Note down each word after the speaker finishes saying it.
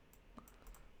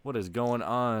What is going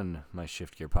on, my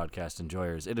Shift Gear podcast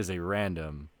enjoyers? It is a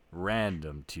random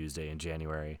Tuesday in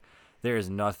January. There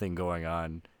is nothing going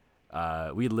on.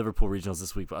 We had Liverpool regionals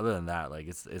this week, but other than that, like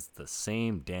it's the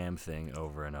same damn thing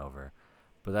over and over.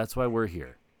 But that's why we're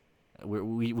here.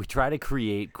 We try to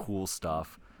create cool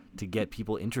stuff to get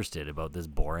people interested about this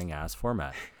boring ass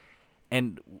format.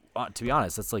 And to be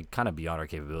honest, that's like kind of beyond our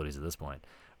capabilities at this point.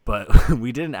 But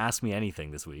we didn't ask me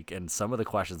anything this week, and some of the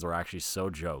questions were actually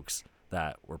so jokes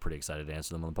that we're pretty excited to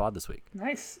answer them on the pod this week.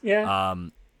 Nice, yeah.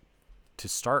 To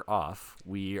start off,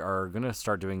 we are going to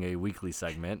start doing a weekly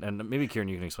segment, and maybe, Kieran,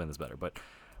 you can explain this better, but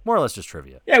more or less just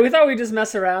trivia. Yeah, we thought we'd just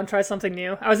mess around, try something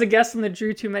new. I was a guest on the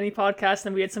Drew Too Many podcast,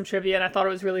 and we had some trivia, and I thought it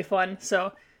was really fun.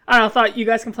 So, I don't know, I thought you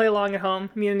guys can play along at home.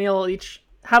 Me and Neil will each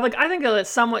have, I think, a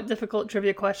somewhat difficult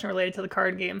trivia question related to the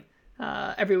card game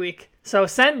every week. So,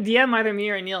 DM either me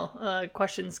or Neil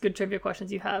questions, good trivia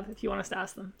questions you have if you want us to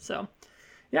ask them. So,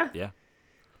 yeah. Yeah.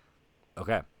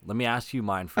 Okay, let me ask you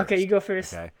mine first. Okay, you go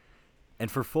first. Okay.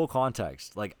 And for full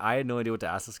context, I had no idea what to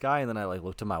ask this guy, and then I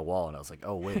looked at my wall, and I was like,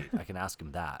 oh, wait, I can ask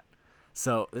him that.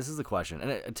 So this is the question,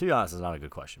 and to be honest, it's not a good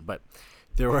question, but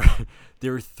there were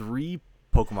 3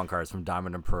 Pokemon cards from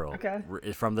Diamond and Pearl,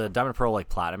 from the Diamond and Pearl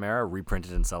Platinum era,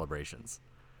 reprinted in Celebrations.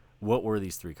 What were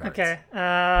these 3 cards? Okay,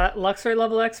 Luxray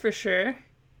level X for sure,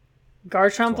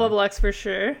 Garchomp level X for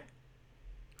sure.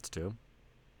 It's 2.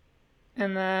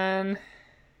 And then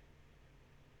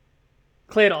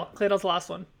Claydol. Claydol's the last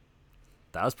one.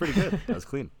 That was pretty good. That was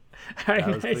clean. All right,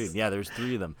 that was nice. clean. Yeah, there's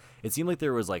 3 of them. It seemed like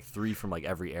there was 3 from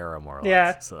every era, more or less.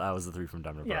 Yeah. So that was the 3 from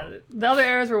Diamond and Pearl. Yeah, the other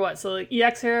eras were what? So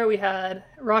EX era, we had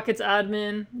Rocket's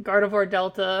Admin, Gardevoir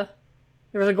Delta.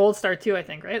 There was a Gold Star too, I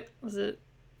think, right? Was it?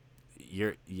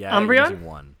 Umbreon? Umbreon? Using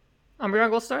 1. Umbreon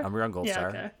Gold Star? Umbreon Gold Star.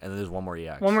 Okay. And then there's 1 more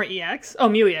EX. One more EX? Oh,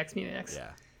 Mew EX. Yeah.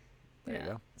 There you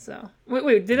go. So,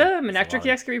 wait, did a Manectric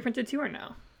EX get reprinted too or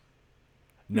no?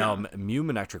 No, Mew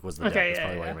Manectric was the deck. That's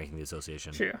probably why you're making the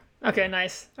association. True. Okay,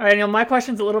 nice. All right, Neil, my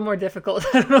question's a little more difficult.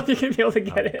 I don't know if you're going to be able to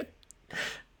get it.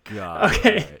 God.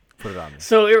 Okay. Right. Put it on me.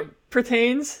 So it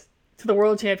pertains to the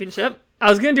World Championship. I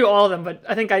was going to do all of them, but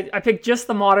I think I picked just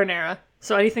the modern era.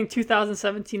 So anything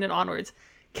 2017 and onwards.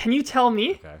 Can you tell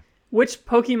me which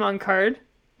Pokemon card,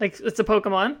 it's a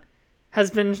Pokemon,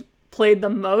 has been played the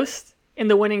most in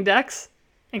the winning decks?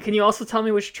 And can you also tell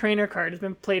me which trainer card has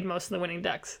been played most in the winning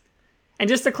decks? And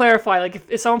just to clarify,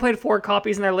 if someone played 4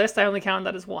 copies in their list, I only count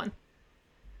that as 1.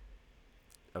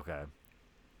 Okay.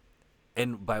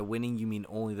 And by winning, you mean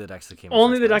only the decks that came in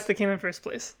Only first the place? decks that came in first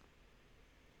place.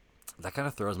 That kind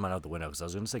of throws mine out the window, because I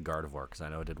was going to say Gardevoir, because I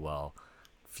know it did well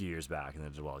a few years back, and then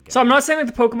it did well again. So I'm not saying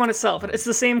the Pokemon itself, it's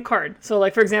the same card. So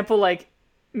for example,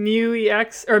 Mew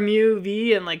EX or Mew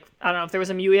V, and I don't know if there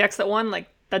was a Mew EX that won,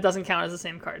 that doesn't count as the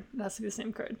same card. It has to be the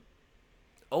same card.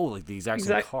 Oh, the exact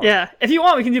same card. Yeah. If you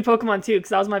want, we can do Pokemon too, because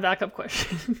that was my backup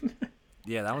question.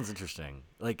 Yeah, that one's interesting.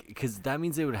 Because that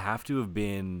means it would have to have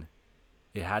been...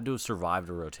 It had to have survived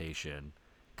a rotation.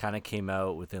 Kind of came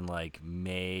out within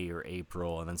May or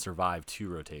April, and then survived 2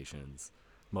 rotations,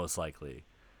 most likely.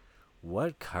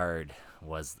 What card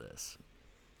was this?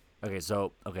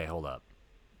 Okay, hold up.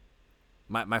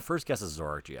 My first guess is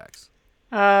Zoroark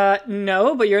GX.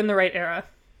 No, but you're in the right era.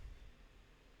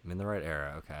 I'm in the right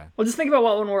era, okay. Well, just think about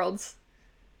what won Worlds.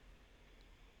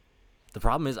 The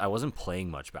problem is I wasn't playing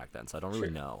much back then, so I don't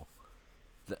really know.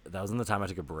 That was in the time I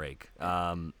took a break.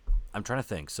 I'm trying to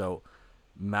think. So,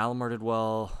 Malamar did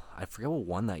well. I forget what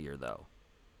won that year, though.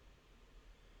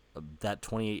 That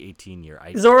 2018 year.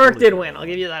 Zoroark did win. I'll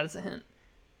give you that as a hint.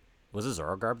 Was it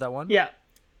Zoroark that one? Yeah.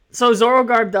 So,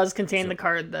 Zoroark does contain the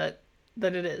card that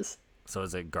it is. So,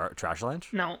 is it Trash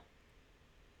Lunch? No.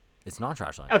 It's not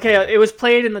Trash Lunch. Okay, it was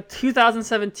played in the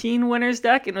 2017 winners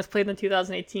deck, and it was played in the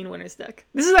 2018 winners deck.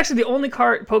 This is actually the only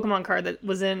Pokemon card that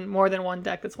was in more than one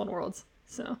deck that's won Worlds.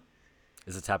 So,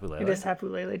 is it Tapu Lele? It is Tapu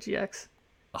Lele GX.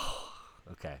 Oh,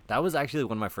 okay. That was actually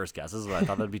one of my first guesses, but I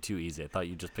thought that'd be too easy. I thought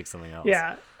you'd just pick something else.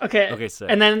 Yeah. Okay. Okay, so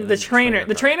and then the trainer.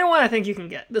 The trainer one I think you can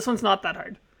get. This one's not that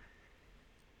hard.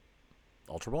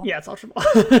 Ultra Ball? Yeah, it's Ultra Ball.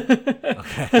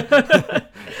 Okay.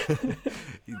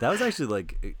 That was actually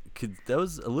that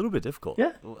was a little bit difficult.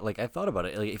 Yeah. I thought about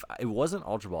it. If it wasn't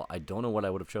Ultra Ball, I don't know what I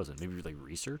would have chosen. Maybe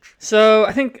research. So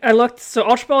I think I looked. So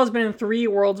Ultra Ball has been in 3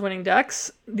 Worlds winning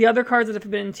decks. The other cards that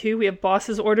have been in 2, we have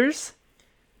Boss's Orders,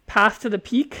 Path to the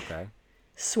Peak,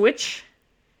 Switch,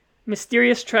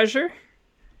 Mysterious Treasure,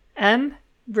 and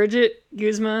Bridget,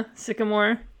 Guzma,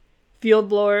 Sycamore, Field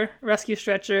Blower, Rescue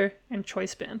Stretcher, and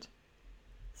Choice Band.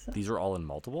 So, these are all in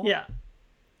multiple? Yeah.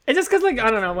 It's just because,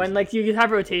 I don't know, when, you have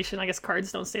rotation, I guess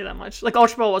cards don't stay that much.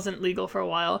 Ultra Ball wasn't legal for a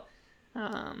while.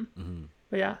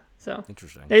 But yeah, so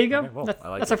interesting. there you go. Okay, well,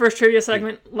 that's our first trivia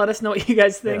segment. Let us know what you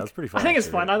guys think. Yeah, that's pretty fun. I think it's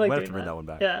fun. I like might doing have to bring that one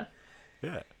back. Yeah.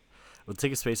 Yeah. We'll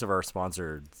take a space of our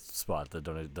sponsored spot that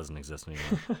doesn't exist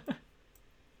anymore.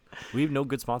 We have no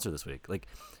good sponsor this week. Like,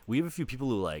 we have a few people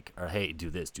who like are, hey, do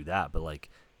this, do that, but like,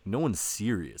 no one's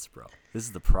serious, bro. This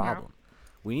is the problem. No.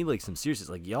 We need like some seriousness.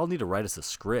 Like, y'all need to write us a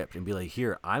script and be like,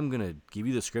 here, I'm gonna give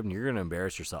you the script and you're gonna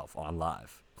embarrass yourself on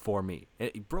live for me,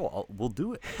 bro. We'll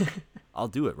do it. I'll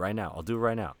do it right now. I'll do it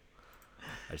right now.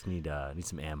 I just need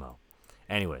some ammo.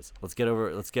 Anyways, let's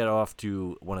get off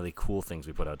to one of the cool things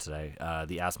we put out today,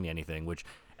 the Ask Me Anything, which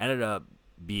ended up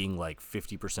being like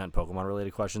 50% Pokemon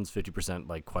related questions, 50%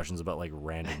 like questions about like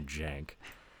random jank.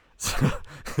 So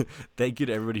thank you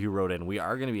to everybody who wrote in. We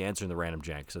are going to be answering the random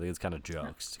jank, so I think it's kind of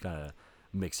jokes to kind of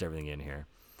mix everything in here.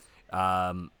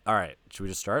 All right, should we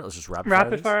just start? Let's just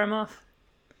rapid fire them off.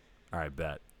 All right,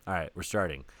 bet. All right, we're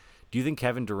starting. Do you think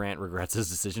Kevin Durant regrets his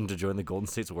decision to join the Golden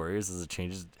State Warriors as it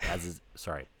changes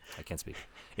sorry, I can't speak.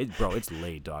 It's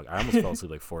late, dog. I almost fell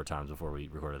asleep like 4 times before we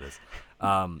recorded this.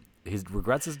 He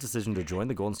regrets his decision to join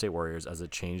the Golden State Warriors as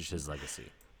it changed his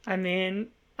legacy. I mean,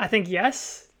 I think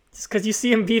yes. Just because you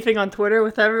see him beefing on Twitter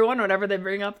with everyone whenever they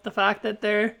bring up the fact that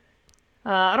they're,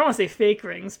 I don't want to say fake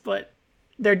rings, but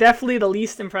they're definitely the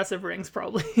least impressive rings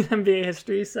probably in NBA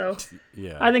history. So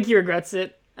yeah, I think he regrets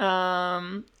it.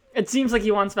 It seems like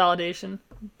he wants validation,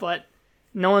 but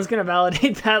no one's going to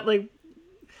validate that. Like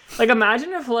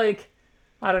imagine if like,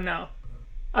 I don't know.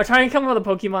 I'll try and come up with a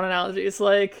Pokemon analogy. It's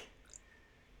like,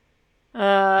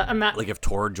 like if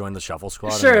Tord joined the Shuffle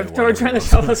Squad. Sure, if Tord joined the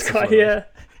Shuffle Squad, yeah.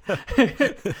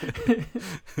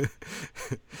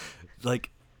 Like,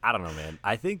 I don't know, man.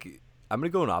 I think I'm gonna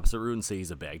go an opposite route and say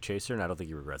he's a bag chaser, and I don't think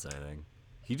he regrets anything.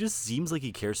 He just seems like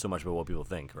he cares so much about what people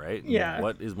think, right? Yeah. And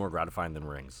what is more gratifying than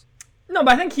rings? No,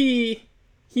 but I think he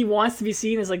wants to be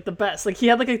seen as like the best. Like he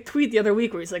had like a tweet the other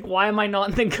week where he's like, "Why am I not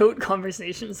in the GOAT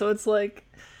conversation?" So it's like,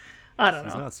 I don't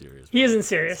know. He's not serious. He isn't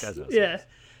serious. Yeah. Serious.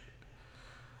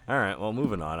 All right. Well,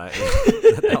 moving on.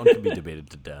 That one can be debated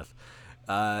to death.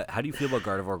 How do you feel about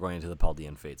Gardevoir going into the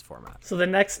Paldean Fates format? So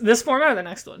this format or the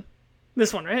next one?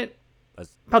 This one, right? I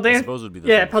suppose would be the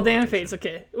Paldean Fates.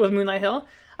 Okay, with Moonlight Hill.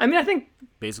 I mean, I think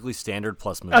basically standard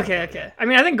plus Moonlight. Okay. Yeah. I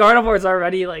mean, I think Gardevoir is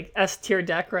already like S tier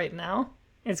deck right now.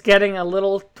 It's getting a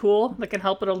little tool that can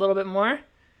help it a little bit more.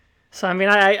 So I mean,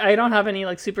 I don't have any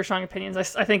like super strong opinions.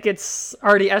 I think it's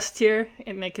already S tier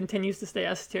and it continues to stay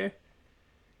S tier.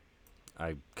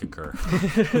 I concur.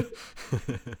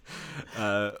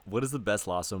 What is the best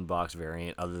Lost Zone box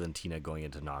variant other than Tina going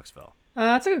into Knoxville?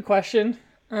 That's a good question.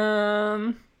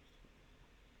 I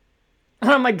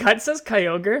don't know, my gut says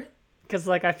Kyogre because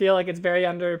like I feel like it's very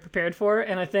underprepared for,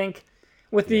 and I think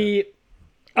with the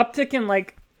uptick in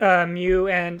like Mew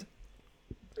and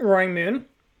Roaring Moon,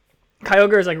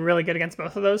 Kyogre is like really good against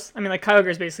both of those. I mean, like Kyogre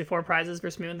is basically 4 prizes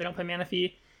versus Mew, and they don't play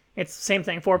Manaphy. It's the same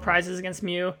thing, 4 prizes against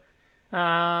Mew.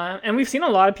 And we've seen a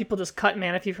lot of people just cut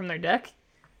Manaphy from their deck.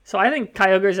 So I think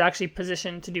Kyogre is actually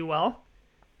positioned to do well.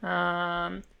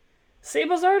 Sablezard,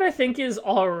 I think, is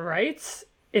all right.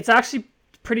 It's actually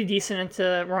pretty decent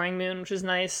into Roaring Moon, which is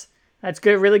nice. It's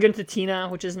good, really good into Tina,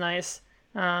 which is nice.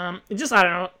 I don't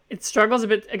know. It struggles a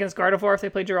bit against Gardevoir if they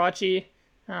play Jirachi.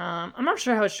 I'm not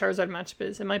sure how its Charizard matchup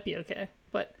is. It might be okay.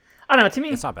 But I don't know. To me,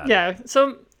 it's not bad. Yeah.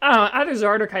 So I don't know. Either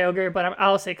Zard or Kyogre, but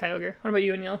I'll say Kyogre. What about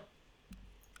you, Anil?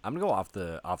 I'm gonna go off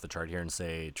the chart here and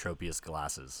say Tropius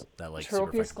Glasses, that like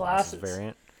Tropius Glasses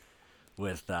variant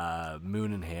with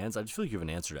Moon and Hands. I just feel like you have an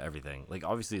answer to everything. Like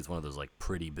obviously it's one of those like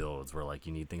pretty builds where like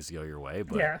you need things to go your way,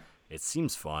 but it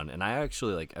seems fun. And I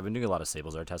actually I've been doing a lot of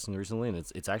Sablezard testing recently, and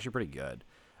it's actually pretty good.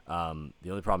 The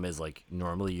only problem is like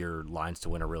normally your lines to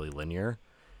win are really linear,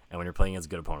 and when you're playing against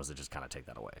good opponents, it just kind of take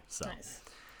that away. So nice.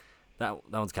 That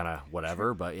one's kind of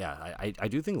whatever, but yeah, I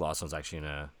do think Lost Zone's actually in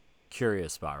a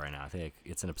curious spot right now. I think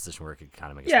it's in a position where it could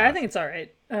kind of make I think it's all right.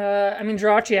 I mean,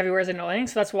 Jirachi everywhere is annoying,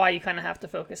 so that's why you kind of have to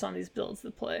focus on these builds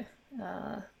that play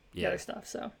the other stuff.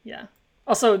 So, yeah.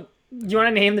 Also, do you want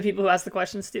to name the people who asked the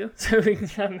questions, too? So we can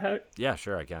shout them out? Yeah,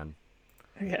 sure, I can.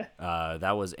 Okay.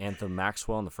 That was Anthem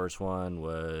Maxwell, and the first one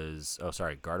was... Oh,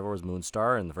 sorry, Gardevoir was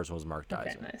Moonstar, and the first one was Mark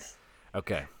Dyson. Okay, nice.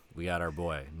 Okay, we got our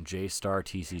boy, J-Star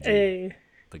TCG, hey.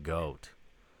 The GOAT.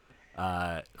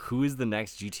 Who is the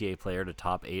next GTA player to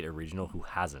top 8 a regional who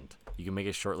hasn't? You can make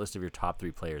a short list of your top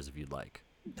 3 players if you'd like.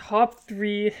 Top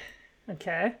 3.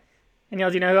 Okay. And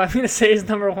do you know who I'm going to say is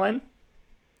number 1?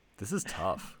 This is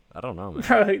tough. I don't know, man.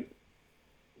 Probably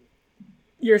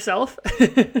yourself. Oh,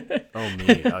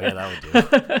 me. Oh, yeah, that would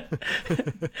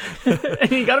do.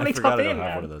 And you got to make top 8 I don't man.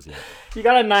 have one of those yet. You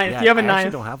got a 9th. Yeah, you have a I 9th.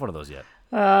 actually don't have one of those yet.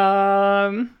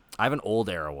 I have an old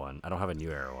era one. I don't have a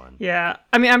new era one. Yeah.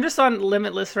 I mean, I'm just on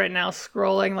Limitless right now,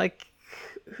 scrolling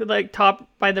who top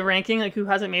by the ranking, like who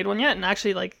hasn't made one yet. And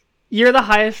actually, like, you're the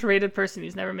highest rated person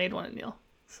who's never made one, Neil.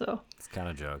 So it's kind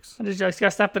of jokes. Just jokes. You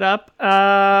gotta step it up.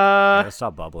 I gotta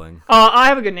stop bubbling. I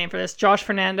have a good name for this. Josh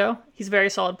Fernando. He's a very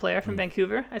solid player from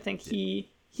Vancouver. I think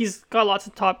he's got lots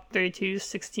of top 32s,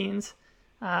 16s.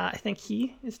 I think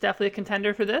he is definitely a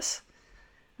contender for this.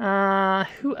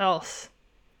 Who else?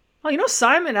 Oh,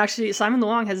 Simon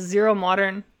Luong has 0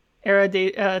 modern era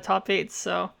top 8s,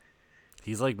 so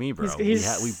he's like me, bro. We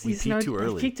peaked too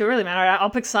early. Peaked too early, man. All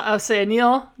right, I'll say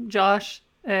Neil, Josh,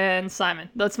 and Simon.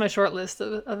 That's my short list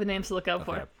of names to look out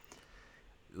for.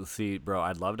 See, bro,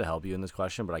 I'd love to help you in this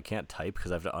question, but I can't type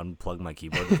because I have to unplug my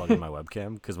keyboard and plug in my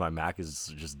webcam because my Mac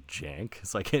is just jank,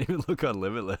 so I can't even look on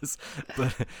Limitless.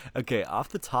 But okay, off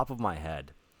the top of my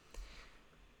head.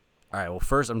 All right, well,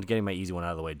 first I'm getting my easy one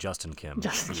out of the way. Justin Kim.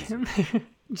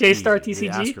 J-Star TCG.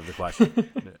 Ask her the question.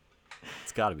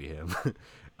 It's got to be him.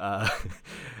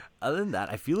 Other than that,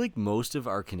 I feel like most of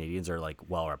our Canadians are like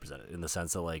well represented in the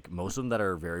sense that like most of them that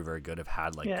are very, very good have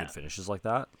had like good finishes like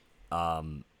that.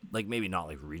 Like maybe not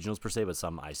like regionals per se, but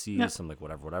some ICs, some like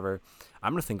whatever.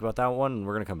 I'm gonna think about that one, and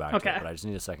we're gonna come back to it. But I just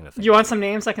need a second to think. Do you want some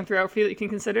names I can throw out for you that you can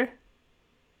consider?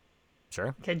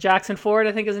 Sure. Okay, Jackson Ford,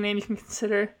 I think, is a name you can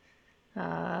consider.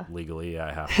 Legally,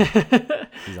 I have to.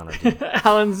 He's on our team.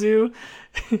 Alan Zhu.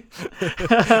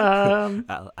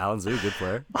 Alan Zhu, good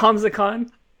player. Hamza Khan.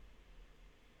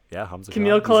 Yeah, Hamza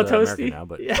Camille Khan. Kolatosti. Now,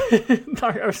 but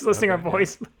I was listening our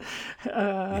voice.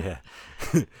 Yeah.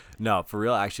 No, for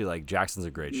real, actually, like Jackson's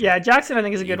a great shot. Yeah, Jackson I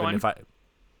think is a good one.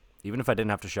 Even if I didn't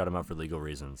have to shut him up for legal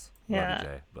reasons. Yeah.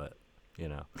 Jay, but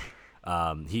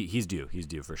he's due. He's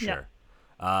due for sure.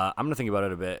 I'm gonna think about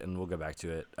it a bit, and we'll get back to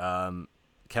it.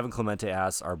 Kevin Clemente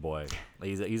asks, our boy.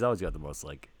 He's always got the most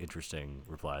like interesting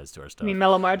replies to our stuff. You mean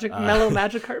Mellow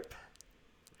Magikarp?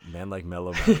 Man like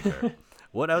Mellow Magikarp.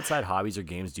 What outside hobbies or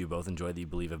games do you both enjoy that you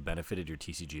believe have benefited your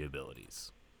TCG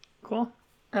abilities? Cool.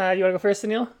 You want to go first,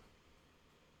 Anil?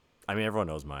 I mean, everyone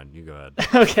knows mine. You go ahead.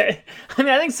 Okay. I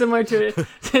mean, I think similar to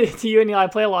you and Neil, I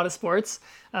play a lot of sports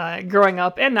growing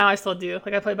up, and now I still do.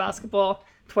 Like, I play basketball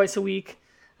twice a week.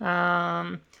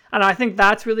 I don't know, I think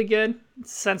that's really good.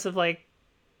 It's a sense of, like,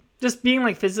 just being,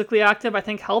 like, physically active, I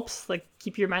think helps. Like,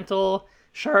 keep your mental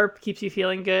sharp, keeps you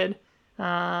feeling good.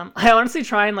 I honestly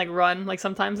try and, like, run, like,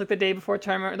 sometimes, like, the day before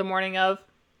tournament or the morning of.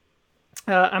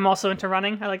 I'm also into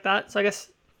running. I like that. So I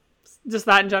guess just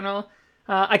that in general.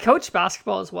 I coach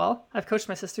basketball as well. I've coached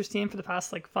my sister's team for the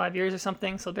past like 5 years or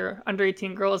something. So they're under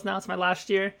 18 girls now. It's my last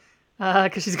year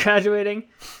because she's graduating.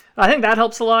 I think that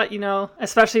helps a lot,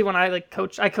 especially when I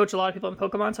coach. I coach a lot of people in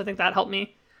Pokemon, so I think that helped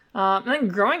me. And then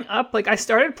growing up, I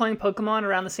started playing Pokemon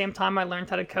around the same time I learned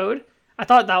how to code. I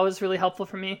thought that was really helpful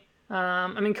for me.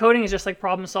 Coding is just like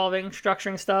problem solving,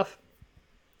 structuring stuff.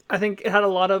 I think it had a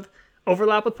lot of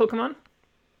overlap with Pokemon.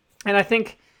 And I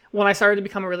think when I started to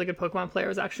become a really good Pokemon player, it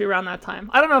was actually around that time.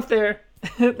 I don't know if they're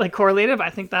like correlated, but I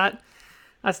think that's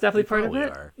definitely part of it.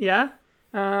 Are. Yeah.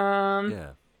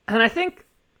 Yeah. And I think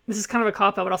this is kind of a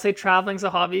cop-out, but I'll say traveling's a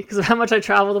hobby because of how much I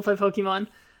travel to play Pokemon.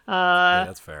 Yeah,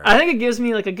 that's fair. I think it gives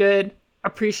me like a good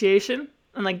appreciation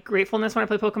and like gratefulness when I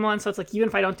play Pokemon. So it's like even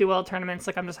if I don't do well at tournaments,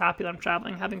 like I'm just happy that I'm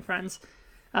traveling, having friends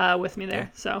with me there. Yeah.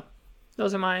 So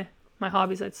those are my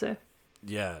hobbies, I'd say.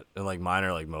 Yeah, and like mine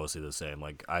are like mostly the same.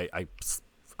 Like I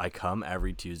come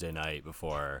every Tuesday night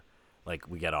before like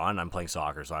we get on. I'm playing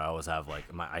soccer, so I always have like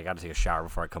I got to take a shower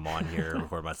before I come on here,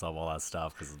 record myself, all that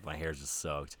stuff because my hair's just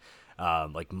soaked.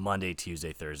 Like Monday,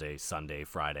 Tuesday, Thursday, Sunday,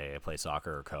 Friday, I play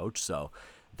soccer or coach. So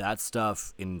that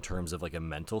stuff in terms of like a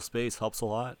mental space helps a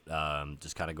lot.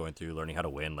 Just kind of going through learning how to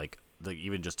win. Like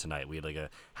even just tonight, we had like a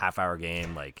half-hour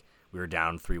game. Like we were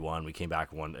down 3-1. We came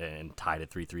back one and tied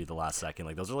it 3-3 the last second.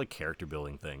 Like those are like character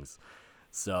building things.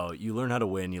 So you learn how to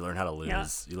win, you learn how to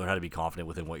lose, You learn how to be confident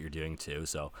within what you're doing too.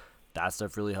 So that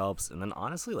stuff really helps. And then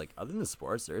honestly, like other than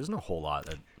sports, there isn't a whole lot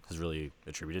that has really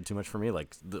attributed too much for me.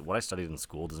 Like what I studied in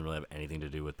school doesn't really have anything to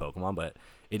do with Pokemon, but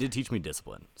it did teach me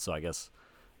discipline. So I guess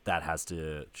that has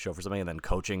to show for something. And then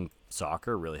coaching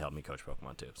soccer really helped me coach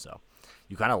Pokemon too. So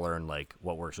you kind of learn like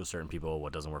what works with certain people,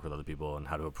 what doesn't work with other people, and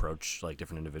how to approach like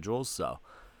different individuals. So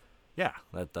yeah,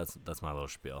 that's my little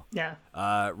spiel. Yeah.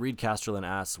 Reed Casterlin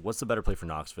asks, what's the better play for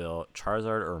Knoxville,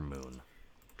 Charizard or Moon?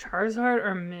 Charizard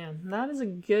or Moon? That is a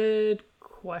good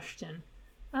question.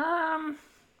 I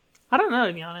don't know,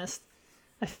 to be honest.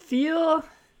 I feel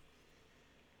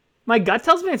my gut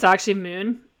tells me it's actually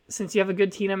Moon, since you have a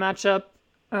good Tina matchup,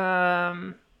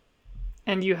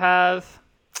 and you have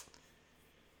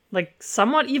like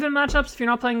somewhat even matchups if you're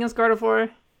not playing against Gardevoir.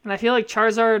 And I feel like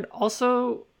Charizard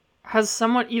also has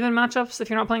somewhat even matchups if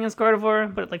you're not playing against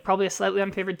Gardevoir, but like probably a slightly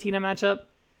unfavored Tina matchup.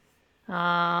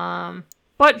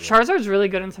 But Charizard's really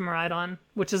good into Miraidon,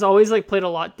 which is always like played a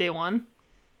lot day 1,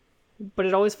 but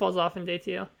it always falls off in day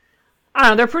 2. I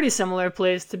don't know, they're pretty similar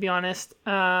plays, to be honest.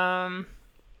 I'll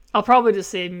probably just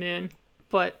say Moon,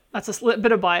 but that's a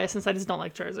bit of bias since I just don't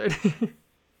like Charizard.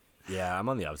 Yeah, I'm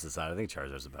on the opposite side. I think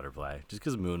Charizard's a better play, just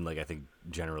because Moon, like, I think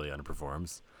generally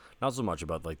underperforms. Not so much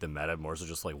about like the meta, more so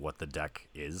just like what the deck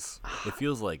is. It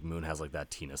feels like Moon has like that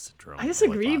Tina syndrome. I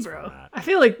disagree, like, bro. Format. I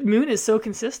feel like Moon is so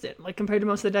consistent, like compared to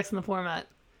most of the decks in the format.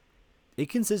 It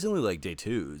consistently like day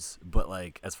 2s, but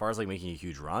like as far as like making a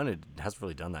huge run, it hasn't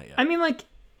really done that yet. I mean, like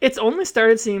it's only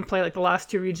started seeing play like the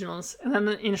last 2 regionals, and then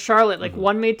in Charlotte, like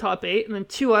one made top 8, and then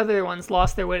 2 other ones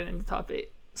lost their way into top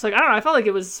 8. So like I don't know, I felt like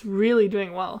it was really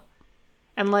doing well,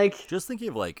 and like just thinking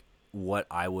of like what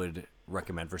I would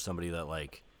recommend for somebody that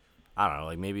like. I don't know,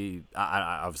 like maybe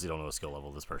I obviously don't know the skill level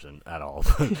of this person at all,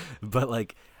 but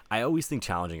like I always think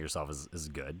challenging yourself is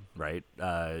good, right?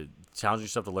 Challenging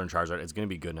yourself to learn Charizard is going to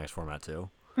be good next format too.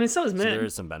 I mean, so is Moon. So there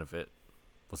is some benefit.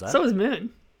 What's that? So is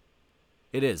Moon.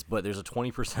 It is, but there's a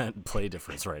 20% play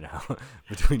difference right now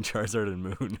between Charizard and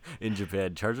Moon in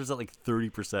Japan. Charizard's at like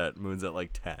 30%, Moon's at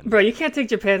like 10. Bro, you can't take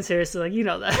Japan seriously, like you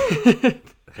know that.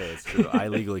 Okay, it's true. I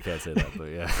legally can't say that, but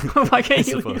yeah. Why can't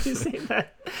you legally say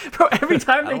that? Bro, every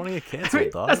time I don't want to get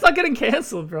canceled, dog. That's not getting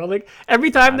canceled, bro. Like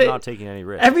every time I'm not taking any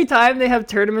risk. Every time they have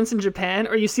tournaments in Japan,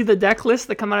 or you see the deck lists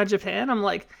that come out of Japan, I'm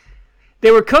like,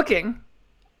 they were cooking.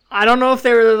 I don't know if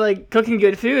they were like cooking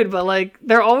good food, but like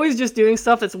they're always just doing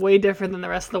stuff that's way different than the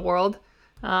rest of the world.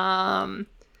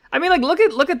 I mean, like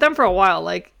look at them for a while.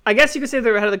 Like I guess you could say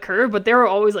they were ahead of the curve, but they were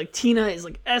always like Tina is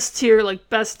like S tier, like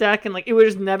best deck, and like it would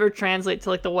just never translate to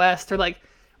like the West, or like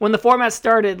when the format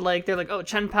started, like they're like, oh,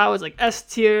 Chen Pao is like S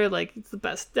tier, like it's the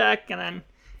best deck, and then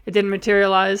it didn't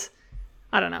materialize.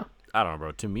 I don't know.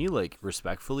 Bro. To me, like,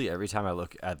 respectfully, every time I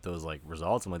look at those, like,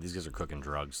 results, I'm like, these guys are cooking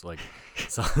drugs. Like,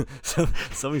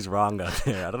 something's wrong out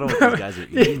there. I don't know what these guys are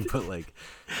eating, but, like,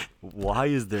 why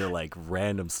is there, like,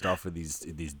 random stuff in these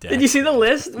decks? Did you see the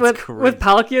list with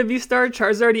Palkia V-Star,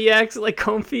 Charizard EX, like,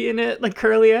 Comfy in it, like,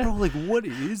 Curlia? Bro, like, what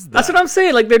is that? That's what I'm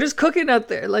saying. Like, they're just cooking out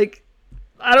there. Like,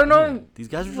 I don't know. Yeah, these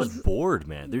guys are just bored,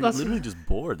 man. They're literally just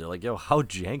bored. They're like, yo, how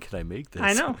jank can I make this?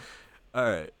 I know. All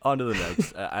right, on to the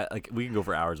next. Like we can go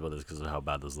for hours about this because of how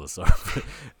bad those lists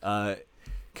are.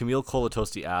 Camille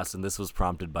Colatosti asked, and this was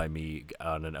prompted by me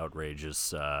on an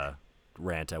outrageous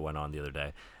rant I went on the other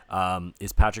day.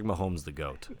 Is Patrick Mahomes the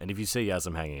GOAT? And if you say yes,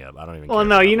 I'm hanging up. I don't even care. Well,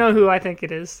 no, you know who I think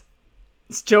it is.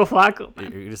 It's Joe Flacco.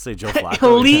 You're going to say Joe Flacco?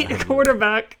 Elite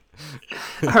quarterback.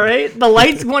 All right? The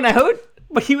lights went out,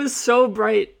 but he was so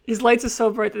bright. His lights are so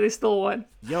bright that they still won.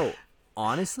 Yo,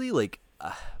 honestly, like...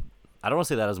 I don't want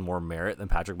to say that has more merit than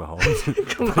Patrick Mahomes.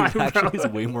 Come on, it actually bro.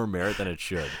 has way more merit than it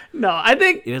should. No, I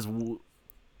think... It is...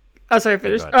 Oh, sorry,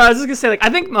 finish. I was just going to say, like,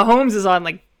 I think Mahomes is on,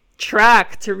 like,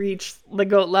 track to reach the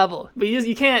GOAT level. But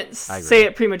you can't say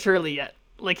it prematurely yet.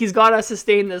 Like, he's got to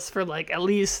sustain this for, like, at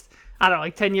least, I don't know,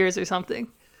 like 10 years or something.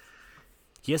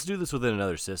 He has to do this within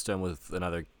another system, with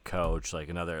another coach, like,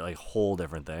 another, like, whole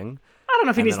different thing. I don't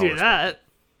know if he needs to do that.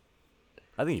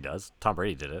 I think he does. Tom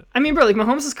Brady did it. I mean, bro, like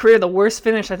Mahomes' career, the worst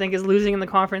finish I think is losing in the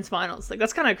conference finals. Like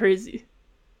that's kind of crazy.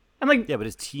 I'm like, yeah, but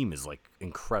his team is like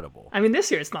incredible. I mean, this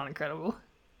year it's not incredible.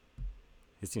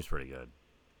 His team's pretty good.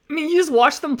 I mean, you just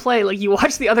watch them play. Like you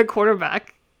watch the other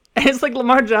quarterback, and it's like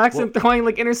Lamar Jackson throwing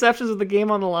like interceptions with the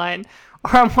game on the line.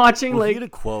 Or I'm watching like he had a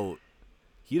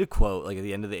quote like at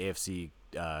the end of the AFC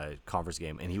conference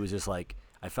game, and he was just like,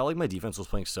 I felt like my defense was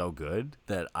playing so good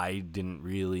that I didn't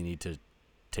really need to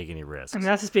take any risks. I mean,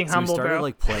 that's just being humble, we started, bro.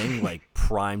 like, playing, like,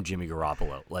 prime Jimmy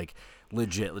Garoppolo. Like,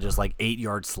 legit, just, like,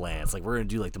 8-yard slants. Like, we're going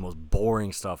to do, like, the most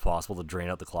boring stuff possible to drain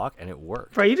out the clock, and it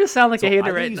worked. Bro, you just sound like a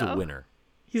hater right now. He's a winner.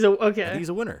 Okay. I think he's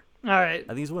a winner. All right. I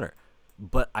think he's a winner.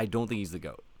 But I don't think he's the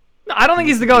GOAT. No, I don't think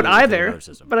he's the GOAT either.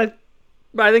 But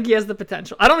I think he has the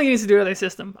potential. I don't think he needs to do another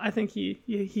system. I think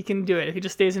he can do it if he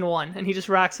just stays in one, and he just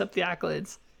racks up the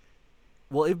accolades.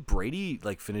 Well, if Brady,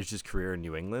 like, finished his career in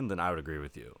New England, then I would agree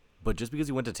with you. But just because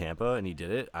he went to Tampa and he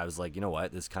did it, I was like, you know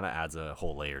what? This kind of adds a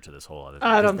whole layer to this whole other thing.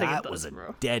 I don't think it does, that was a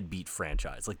bro. deadbeat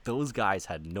franchise. Like, those guys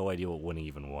had no idea what winning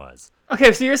even was.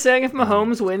 Okay, so you're saying if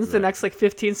Mahomes wins the next, like,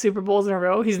 15 Super Bowls in a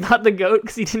row, he's not the GOAT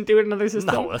because he didn't do it in another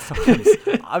system? No, that's not what I'm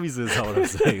saying. Obviously, that's not what I'm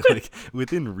saying. Like,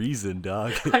 within reason,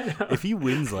 dog. I know. If he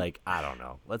wins, like, I don't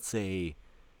know, let's say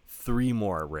 3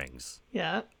 more rings,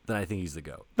 yeah, then I think he's the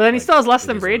GOAT. But then he like, still has less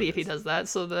than Brady if he does that,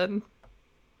 so then...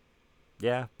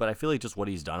 Yeah, but I feel like just what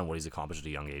he's done and what he's accomplished at a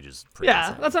young age is pretty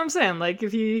insane. That's what I'm saying. Like,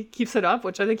 if he keeps it up,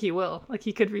 which I think he will, like,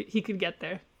 he could get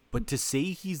there. But to say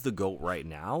he's the GOAT right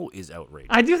now is outrageous.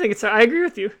 I do think it's. I agree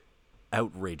with you.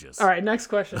 Outrageous. All right, next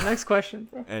question. Next question.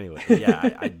 Anyway,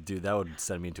 yeah, I do. That would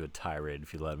send me into a tirade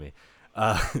if you let me.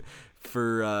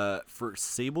 For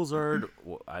Sablezard,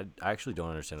 I actually don't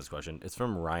understand this question. It's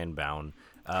from Ryan Bound.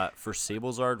 For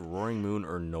Sablezard, Roaring Moon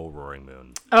or no Roaring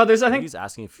Moon? Oh, I think he's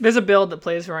asking if there's a build that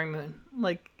plays Roaring Moon.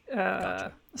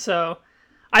 Gotcha. So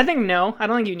I think no. I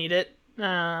don't think you need it.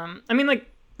 I mean,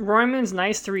 like, Roaring Moon's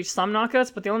nice to reach some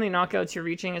knockouts, but the only knockouts you're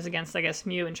reaching is against, I guess,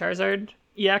 Mew and Charizard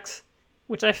EX,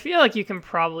 which I feel like you can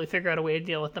probably figure out a way to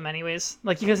deal with them anyways.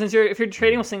 Like, because if you're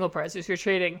trading with single prizes, you're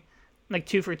trading like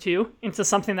 2 for 2 into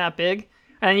something that big,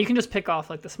 and you can just pick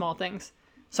off like the small things.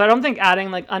 So I don't think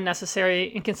adding like unnecessary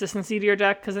inconsistency to your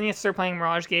deck, because then you have to start playing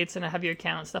Mirage Gates and a heavier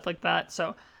count, stuff like that.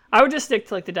 So I would just stick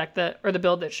to like the deck the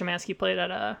build that Szymanski played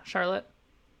at Charlotte.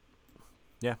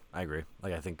 Yeah, I agree.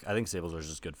 Like, I think Sablezard is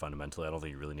just good fundamentally. I don't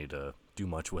think you really need to do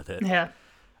much with it. Yeah.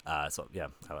 So yeah,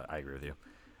 I agree with you.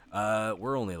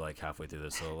 We're only like halfway through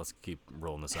this, so let's keep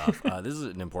rolling this off. This is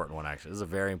an important one, actually. This is a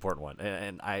very important one,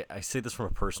 and I say this from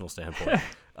a personal standpoint.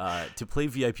 To play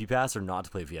VIP Pass or not to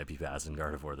play VIP Pass in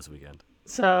Gardevoir this weekend?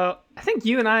 So I think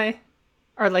you and I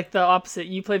are like the opposite.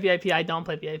 You play VIP, I don't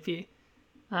play VIP.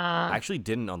 I actually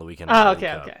didn't on the weekend. Oh,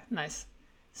 okay, nice.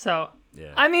 So,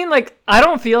 yeah. I mean, like, I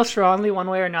don't feel strongly one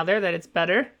way or another that it's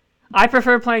better. I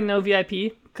prefer playing no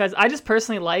VIP because I just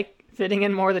personally like fitting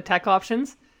in more of the tech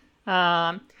options.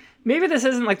 Maybe this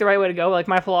isn't like the right way to go. Like,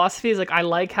 my philosophy is like I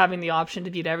like having the option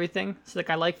to beat everything. So like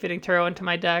I like fitting Turo into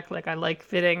my deck. Like I like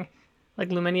fitting like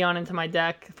Lumineon into my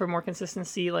deck for more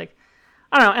consistency. Like,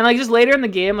 I don't know. And like just later in the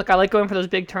game, like I like going for those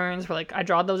big turns where like I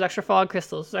draw those extra fog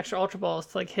crystals, those extra ultra balls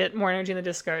to like hit more energy in the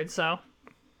discard. So,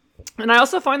 and I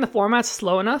also find the format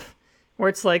slow enough where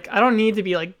it's like I don't need to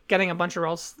be like getting a bunch of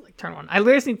rolls like turn one. I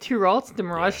literally just need 2 rolls to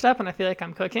Mirage Step, and I feel like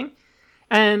I'm cooking.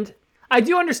 And I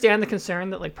do understand the concern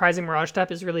that like prizing Mirage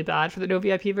Step is really bad for the no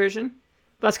VIP version,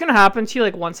 but that's gonna happen to you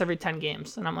like once every 10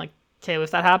 games. And I'm like, okay, well,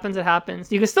 if that happens, it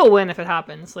happens. You can still win if it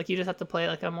happens. Like you just have to play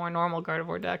like a more normal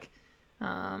Gardevoir deck.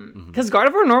 Because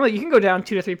Gardevoir normally you can go down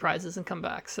 2 to 3 prizes and come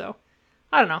back. So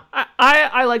I don't know.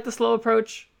 I like the slow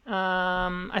approach.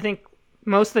 I think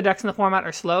most of the decks in the format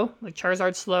are slow. Like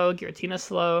Charizard's slow, Giratina's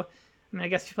slow. I mean, I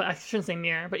guess I shouldn't say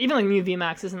Mirror, but even like Mew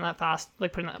VMAX isn't that fast,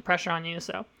 like putting that pressure on you.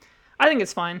 So I think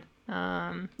it's fine.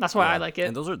 That's why I like it.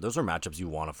 And those are matchups you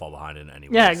want to fall behind in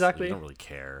anyway. Yeah, exactly. You don't really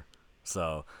care.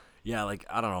 So yeah, like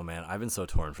I don't know, man. I've been so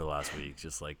torn for the last week,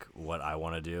 just like what I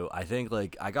want to do. I think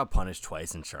like I got punished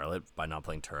twice in Charlotte by not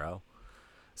playing Turo.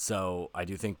 So I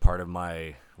do think part of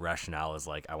my rationale is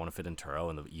like I want to fit in Turo,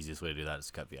 and the easiest way to do that is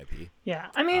to cut VIP. Yeah,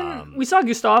 I mean, we saw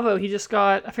Gustavo. He just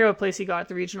got, I forget what place he got at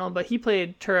the regional, but he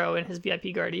played Turo in his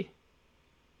VIP Guardy.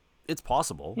 It's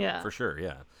possible, yeah, for sure,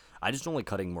 yeah. I just don't like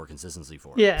cutting more consistency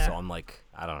for it. Yeah. So I'm like,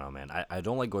 I don't know, man. I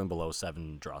don't like going below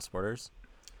 7 draw supporters.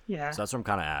 Yeah. So that's where I'm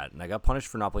kind of at. And I got punished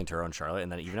for not playing Turo in Charlotte,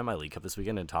 and then even at my League Cup this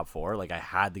weekend in top 4, like I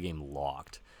had the game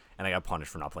locked, and I got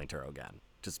punished for not playing Turo again.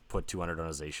 Just put 200 on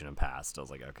Zation and passed. I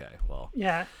was like, okay, well.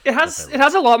 Yeah, it has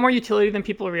a lot more utility than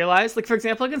people realize. Like for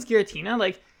example, against Giratina,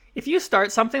 like if you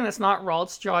start something that's not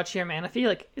Ralts, Jirachi, or Manaphy,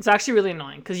 like it's actually really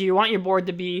annoying because you want your board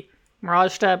to be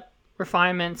Mirage Step,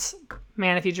 Refinements,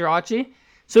 Manaphy, Jirachi.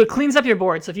 So it cleans up your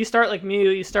board. So if you start like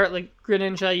Mew, you start like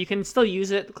Greninja, you can still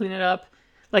use it to clean it up.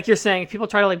 Like you're saying, if people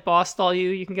try to like boss stall you,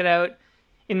 you can get out.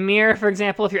 In Mirror, for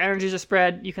example, if your energies are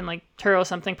spread, you can like Turo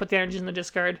something, put the energies in the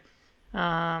discard.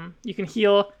 You can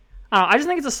heal. I just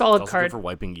think it's a solid it's card. Good for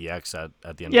wiping EX at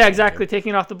the end. Yeah, exactly.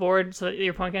 Taking it off the board so that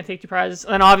your opponent can't take 2 prizes.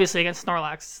 And obviously against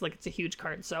Snorlax, like it's a huge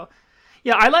card. So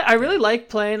yeah, I really like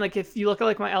playing, like if you look at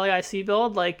like my LAIC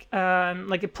build, like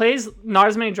it plays not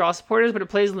as many draw supporters, but it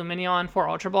plays Lumineon for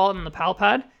Ultra Ball and the Pal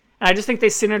Pad. And I just think they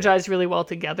synergize really well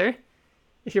together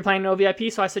if you're playing no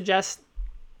VIP. So I suggest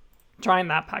trying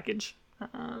that package.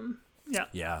 Yeah.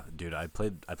 Yeah, dude, I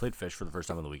played Fish for the first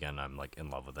time on the weekend. I'm like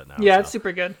in love with it now. Yeah, it's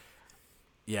super good.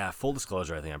 Yeah, full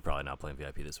disclosure, I think I'm probably not playing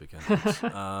VIP this weekend.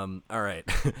 All right,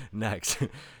 next.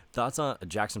 Thoughts on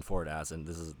Jackson Ford asks, and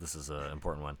this is an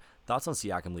important one. Thoughts on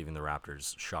Siakam leaving the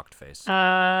Raptors? Shocked face.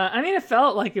 I mean, it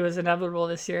felt like it was inevitable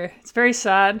this year. It's very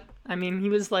sad. I mean, he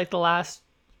was like the last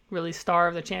really star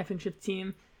of the championship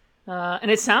team,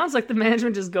 and it sounds like the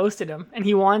management just ghosted him, and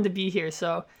he wanted to be here.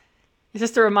 So it's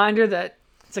just a reminder that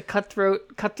it's a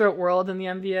cutthroat world in the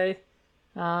NBA.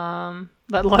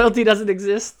 That loyalty doesn't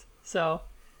exist. So,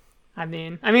 I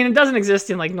mean, it doesn't exist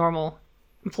in like normal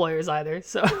employers either.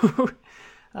 So.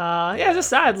 It's just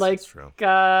sad. Like,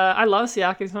 I love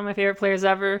Siakam. He's one of my favorite players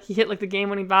ever. He hit like the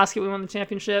game-winning basket. We won the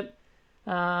championship.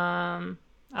 I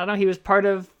don't know. He was part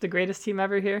of the greatest team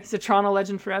ever here. He's a Toronto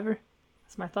legend forever.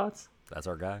 That's my thoughts. That's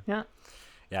our guy. Yeah.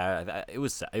 Yeah, it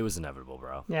was inevitable,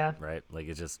 bro. Yeah. Right? Like,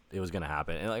 it was going to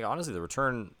happen. And, like, honestly, the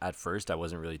return at first I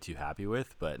wasn't really too happy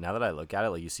with. But now that I look at it,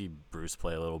 like, you see Bruce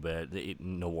play a little bit.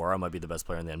 Nawara might be the best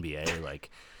player in the NBA. Like,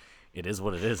 it is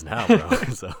what it is now, bro.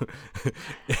 So,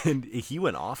 and he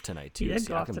went off tonight, too.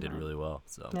 Siakam did really well.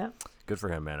 So, good for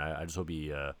him, man. I just hope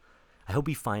I hope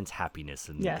he finds happiness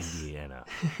in Indiana,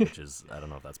 which is, I don't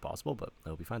know if that's possible, but I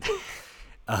hope he finds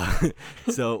it.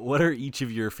 So what are each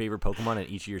of your favorite Pokemon and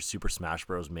each of your Super Smash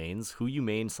Bros. Mains? Who you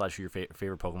main / who your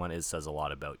favorite Pokemon is says a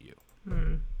lot about you.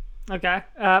 Okay.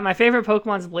 My favorite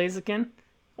Pokemon is Blaziken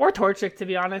or Torchic, to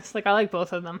be honest. Like, I like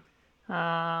both of them.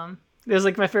 It was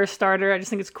like my first starter. I just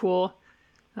think it's cool.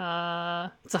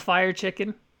 It's a fire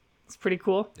chicken. It's pretty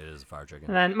cool. It is a fire chicken.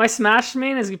 And then my Smash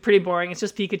main is pretty boring. It's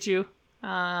just Pikachu.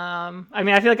 I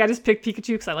mean, I feel like I just picked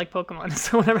Pikachu because I like Pokemon.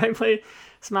 So whenever I play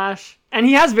Smash, and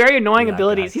he has very annoying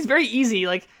abilities. He's very easy.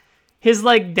 Like, his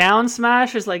like down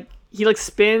smash is like he like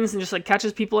spins and just like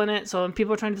catches people in it. So when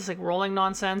people are trying to just like rolling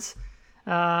nonsense,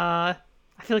 I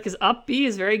feel like his up B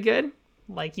is very good.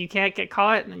 Like, you can't get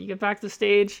caught and then you get back to the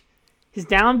stage. His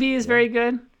down B is very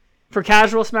good for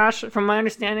casual Smash. From my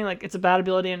understanding, like, it's a bad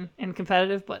ability in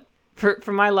competitive, but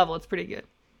for my level, it's pretty good.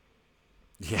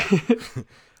 Yeah.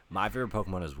 My favorite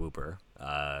Pokemon is Wooper.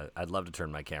 I'd love to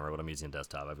turn my camera, but I'm using a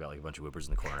desktop. I've got like a bunch of Woopers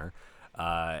in the corner.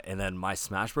 And then my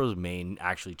Smash Bros. Main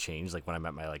actually changed, like, when I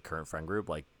met my like current friend group.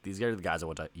 Like, these guys are the guys I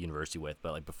went to university with,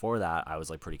 but like before that, I was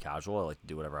like pretty casual. I like to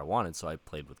do whatever I wanted, so I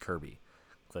played with Kirby.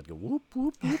 So I'd go whoop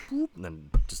whoop whoop whoop, and then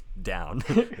just down.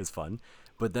 It's fun.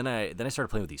 But then I started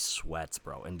playing with these sweats,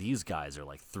 bro, and these guys are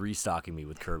like 3-stocking me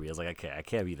with Kirby. I was like, okay, I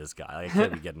can't be this guy. Like, I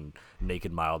can't be getting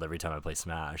naked mild every time I play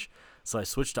Smash. So I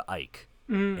switched to Ike.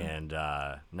 And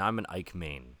now I'm an Ike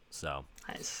main, so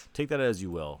nice. Take that as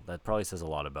you will. That probably says a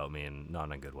lot about me, and not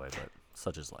in a good way, but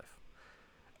such is life.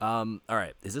 All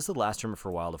right, is this the last tournament for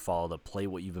a while to follow the play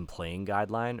what you've been playing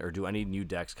guideline, or do any new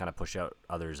decks kind of push out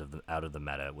others out of the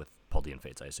meta with Paldean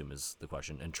Fates, I assume is the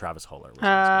question, and Travis Holler?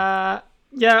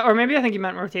 Yeah, or maybe I think you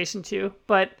meant rotation too,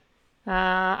 but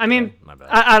I mean, okay, my bad.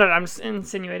 I don't know, I'm just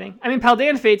insinuating. I mean,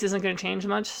 Paldean Fates isn't going to change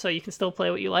much, so you can still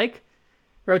play what you like.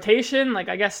 Rotation, like,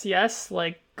 I guess yes.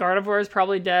 Like, Gardevoir is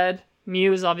probably dead.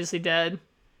 Mew is obviously dead.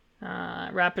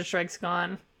 Rapid Strike's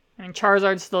gone. I mean,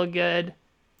 Charizard's still good.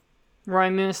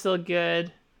 Roy is still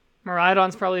good.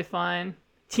 Miraidon's probably fine.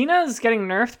 Tina is getting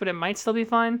nerfed, but it might still be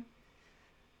fine.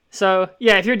 So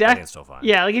yeah, if your deck, it's still fine.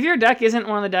 Yeah, like if your deck isn't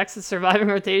one of the decks that's surviving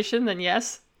rotation, then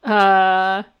yes.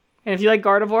 And if you like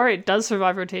Gardevoir, it does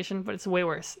survive rotation, but it's way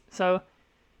worse. So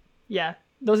yeah.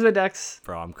 Those are the decks.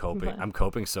 Bro, I'm coping. I'm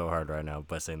coping so hard right now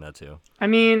by saying that too. I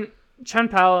mean,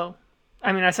 Chun-Pao,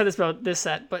 I mean, I said this about this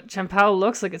set, but Chun-Pao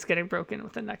looks like it's getting broken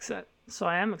with the next set. So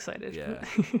I am excited. Yeah.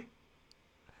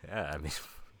 Yeah, I mean,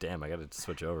 damn, I got to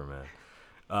switch over,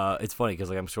 man. It's funny because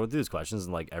like I'm scrolling through these questions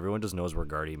and like everyone just knows we're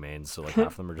Guardy mains, so like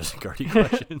half of them are just Guardy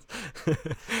questions.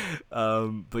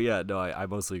 But yeah, no, I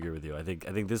mostly agree with you. I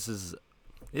think this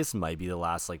might be the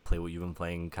last like play what you've been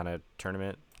playing kind of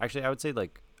tournament. Actually, I would say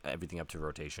like everything up to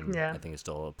rotation. I think it's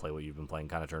still a play what you've been playing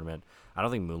kind of tournament. I don't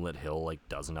think Moonlit Hill like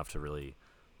does enough to really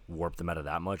warp the meta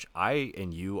that much. I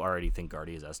and you already think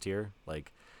Guardy is S tier,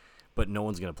 like, but no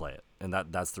one's gonna play it, and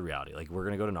that's the reality. Like, we're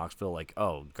gonna go to Knoxville, like,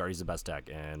 oh, Guardy's the best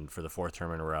deck, and for the 4th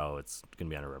tournament in a row, it's gonna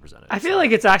be underrepresented. I feel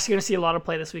like it's actually gonna see a lot of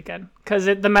play this weekend because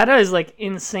the meta is like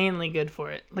insanely good for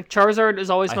it. Like, Charizard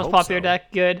is always the most popular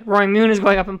deck, good. Roaring Moon is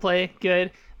going up in play, good.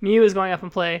 Mew is going up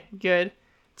in play, good.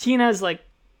 Tina is like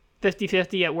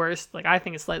 50-50 at worst. Like, I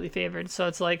think it's slightly favored. So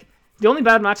it's like the only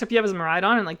bad matchup you have is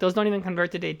Miraidon, and like those don't even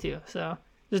convert to day 2. So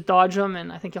just dodge them,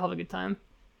 and I think you'll have a good time.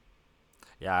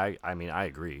 Yeah, I mean, I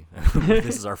agree.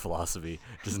 This is our philosophy.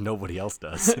 Just nobody else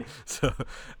does. So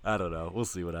I don't know. We'll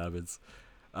see what happens.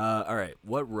 All right.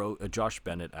 Josh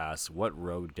Bennett asks, what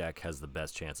rogue deck has the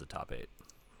best chance at top 8?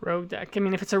 Rogue deck. I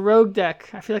mean, if it's a rogue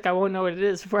deck, I feel like I won't know what it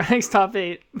is before next top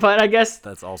 8. But I guess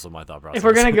that's also my thought process. If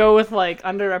we're gonna go with like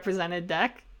underrepresented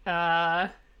deck, I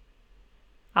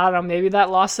don't know, maybe that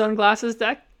Lost Zone Glasses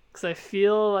deck, because I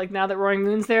feel like now that Roaring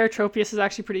Moon's there, Tropius is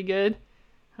actually pretty good.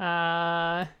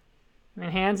 I mean,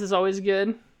 Hands is always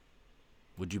good.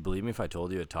 Would you believe me if I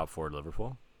told you at top 4 at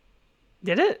Liverpool?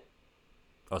 Did it?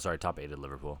 Oh, sorry, top 8 at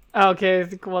Liverpool. Oh, okay,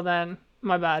 well then,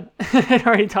 my bad. It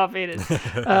already top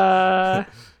 8'd.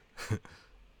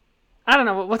 I don't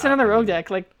know, what's another rogue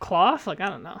deck? Like Cloth? Like, I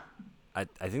don't know. I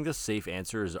think the safe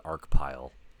answer is Arc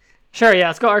Pile. Sure, yeah,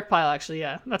 let's go Arc Pile, actually,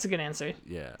 yeah. That's a good answer.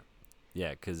 Yeah.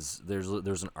 Yeah, because there's 2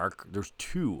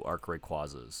 Arc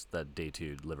Rayquazas that day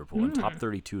 2'd Liverpool, and top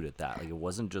 32'd at that. Like, it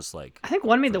wasn't just like... I think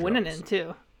one made the win in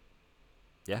too.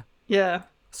 Yeah? Yeah.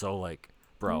 So, like,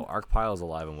 Bro, Arc-Pile is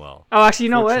alive and well. Oh, actually,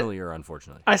 you know what? Fortunately or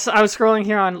unfortunately. I was scrolling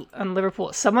here on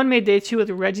Liverpool. Someone made day 2 with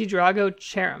Reggie Drago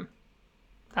Cherim.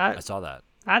 I saw that.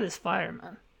 That is fire,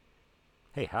 man.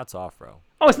 Hey, hats off, bro.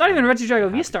 Oh, it's not even Reggie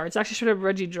Drago V-Star. It's actually straight up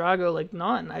Reggie Drago, like,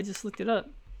 non. I just looked it up.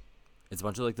 It's a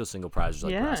bunch of, like, those single prizes,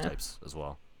 like, brass types as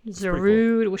well.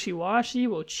 Zarude, cool. Wishy-Washy,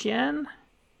 Wo-Chien.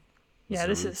 Yeah,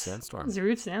 this is Sandstorm.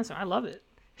 Zarude Sandstorm. I love it.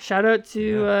 Shout out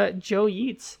to Joe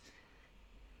Yeats.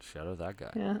 Shout out that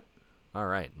guy. Yeah. All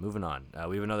right, moving on.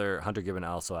 We have another Hunter Given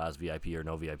also as VIP or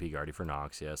no VIP Guardy for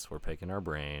Knox. Yes, we're picking our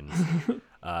brains.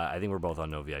 I think we're both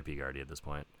on no VIP Guardy at this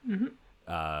point.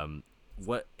 Mm-hmm.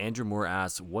 What Andrew Moore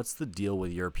asks, what's the deal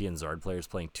with European Zard players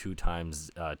playing 2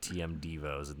 times TM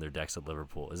Devos in their decks at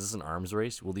Liverpool? Is this an arms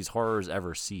race? Will these horrors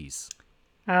ever cease?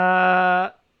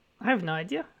 I have no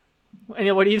idea.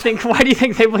 What do you think? Why do you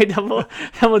think they play double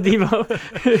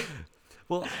Devo?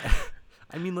 Well,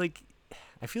 I mean, like,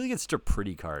 I feel like it's such a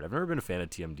pretty card. I've never been a fan of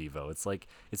TM Devo. It's like,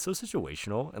 it's so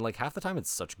situational, and like half the time it's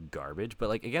such garbage, but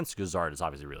like against Zard, it's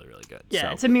obviously really, really good. Yeah, so,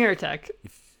 it's a mirror tech.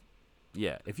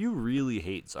 If you really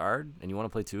hate Zard and you want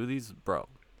to play 2 of these, bro,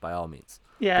 by all means.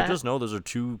 Yeah. But just know those are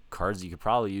 2 cards that you could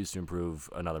probably use to improve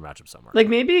another matchup somewhere. Like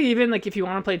maybe even like if you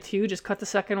want to play 2, just cut the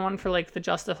second one for like the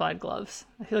Justified gloves.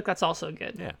 I feel like that's also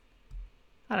good. Yeah.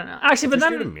 I don't know. Actually, but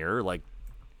then a mirror, like,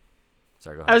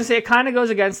 sorry, go ahead. I was gonna say it kind of goes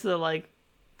against the like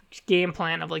game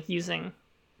plan of like using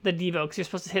the Devo because you're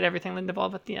supposed to hit everything then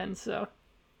devolve at the end. So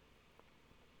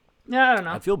yeah, I don't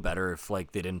know. I feel better if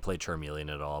like they didn't play Charmeleon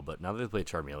at all, but now that they play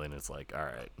Charmeleon, it's like, all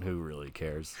right, who really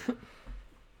cares?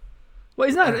 Well,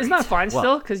 isn't that fine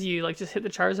still? Because you like just hit the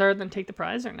Charizard and then take the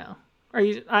prize, or no? Are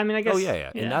you? I mean, I guess. Oh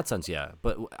yeah. In that sense, yeah.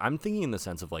 But I'm thinking in the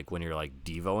sense of like when you're like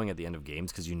devoing at the end of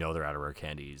games because you know they're out of rare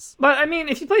candies. But I mean,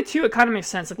 if you play 2, it kind of makes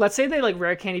sense. Like, let's say they like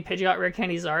rare candy Pidgeot, rare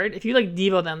candy Zard. If you like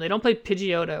Devo them, they don't play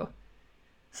Pidgeotto.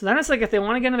 So then it's like if they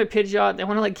want to get another Pidgeot, they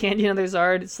want to like candy another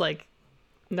Zard. It's like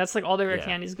that's like all their rare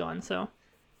candies gone. So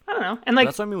I don't know. And like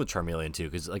that's what I mean with Charmeleon too,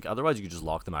 because like otherwise you could just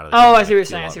lock them out of. Oh, I see what you're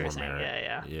saying.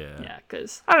 Yeah.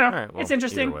 Because I don't know. Right, well, it's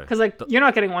interesting because like you're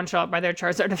not getting one shot by their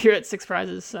Charizard if you're at 6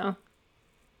 prizes. So.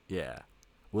 Yeah.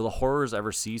 Will the horrors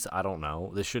ever cease? I don't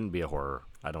know. This shouldn't be a horror,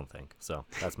 I don't think. So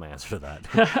that's my answer to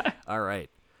that. All right.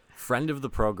 Friend of the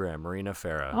program, Marina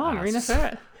Farah. Oh, Marina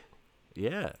Farah.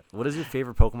 Yeah. What is your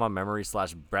favorite Pokemon memory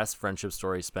 / best friendship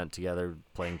story spent together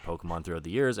playing Pokemon throughout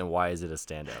the years, and why is it a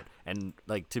standout? And,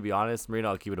 like, to be honest, Marina,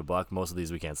 I'll keep it a buck. Most of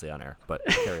these we can't say on air, but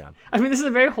carry on. I mean, this is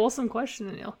a very wholesome question,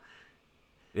 Neil.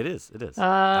 It is.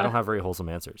 I don't have very wholesome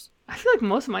answers. I feel like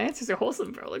most of my answers are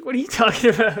wholesome, bro. Like, what are you talking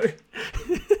about?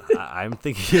 I'm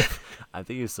thinking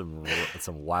of some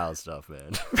wild stuff,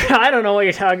 man. I don't know what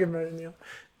you're talking about, Neil.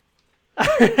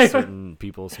 Certain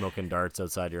people smoking darts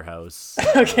outside your house.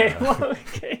 Okay,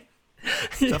 okay.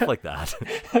 Stuff like that.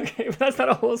 Okay, but that's not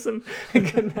a wholesome,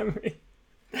 good memory.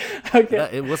 Okay.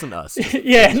 It wasn't us.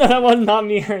 Yeah, no, that was not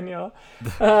me or Neil. We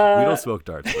don't smoke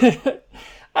darts.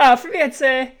 For me, I'd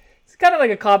say it's kind of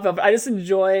like a cop-out, but I just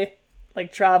enjoy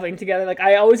like traveling together. Like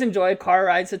I always enjoy car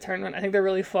rides to tournament. I think they're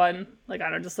really fun. Like I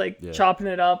don't know, just like chopping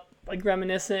it up, like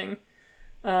reminiscing.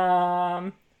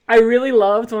 I really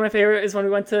loved, one of my favorite is when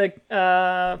we went to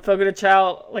Fogo de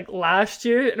Chao like last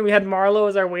year and we had Marlo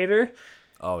as our waiter.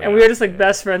 Oh, yeah. And we were just like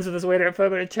best friends with this waiter at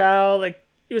Fogo de Chao. Like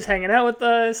he was hanging out with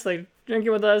us, like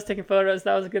drinking with us, taking photos.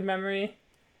 That was a good memory.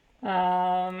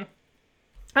 I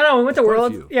don't know, we went to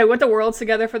Worlds. Yeah, we went to Worlds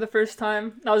together for the first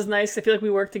time. That was nice. I feel like we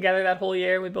worked together that whole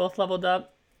year. We both leveled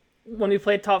up. When we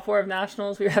played top 4 of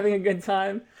nationals, we were having a good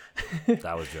time.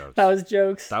 That was jokes. That was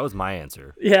jokes. That was my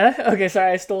answer. Yeah? Okay,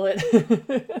 sorry, I stole it.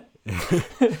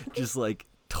 Just like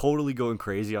totally going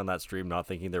crazy on that stream, not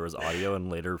thinking there was audio,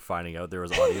 and later finding out there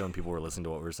was audio and people were listening to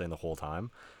what we were saying the whole time.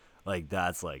 Like,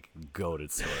 that's like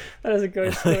goated story. That is a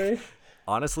goated story.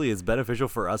 Honestly, it's beneficial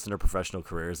for us in our professional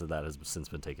careers that has since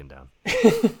been taken down.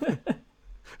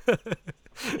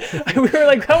 We were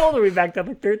like, how old were we back then?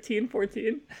 Like 13,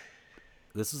 14?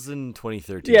 This was in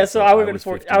 2013. Yeah, so I would have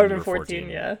been 14,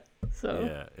 yeah.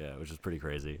 So yeah, which is pretty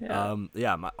crazy.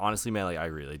 Yeah. Honestly, man, like I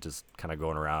really just kind of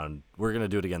going around. We're gonna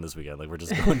do it again this weekend. Like we're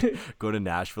just going to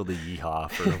Nashville to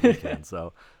yeehaw for a weekend.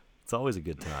 So it's always a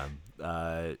good time.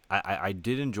 I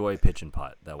did enjoy pitch and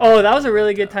putt. That was a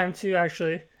really good time too,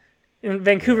 actually. In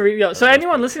Vancouver, so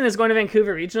anyone listening that's going to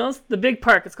Vancouver regionals, the big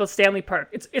park, it's called Stanley Park.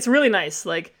 It's really nice.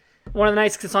 Like one of the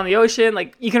nights, 'cause it's on the ocean.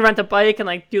 Like you can rent a bike and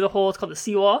like do the hole. It's called the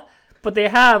Seawall. But they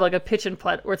have like a pitch and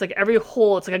putt where it's like every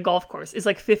hole, it's like a golf course. It's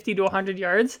like 50 to 100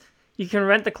 yards. You can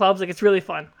rent the clubs. Like it's really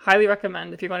fun. Highly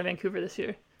recommend if you're going to Vancouver this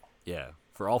year. Yeah,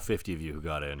 for all 50 of you who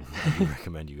got in, I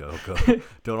recommend you go.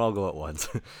 Don't all go at once.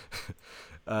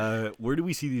 Where do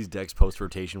we see these decks post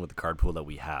rotation with the card pool that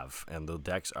we have? And the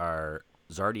decks are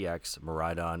Zardiax,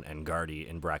 Miraidon, and Guardy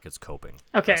in brackets coping.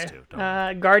 Okay.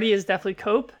 Guardy is definitely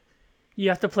cope. You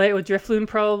have to play it with Drifloon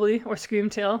probably, or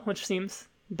Screamtail, which seems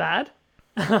bad.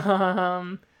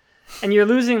 And you're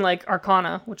losing like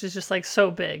Arcana, which is just like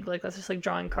so big. Like that's just like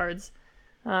drawing cards.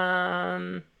 I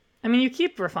mean, you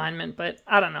keep Refinement, but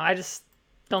I don't know. I just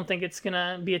don't think it's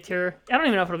gonna be a tier. I don't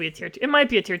even know if it'll be a tier 2. It might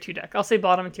be a tier 2 deck. I'll say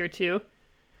bottom of tier 2.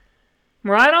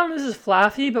 Miraidon loses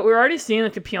Flaffy, but we're already seeing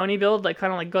like the Peony build like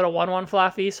kind of like go to 1/1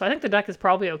 Flaffy. So I think the deck is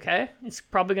probably okay. It's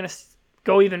probably gonna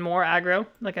go even more aggro.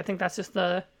 Like I think that's just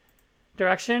the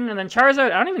direction. And then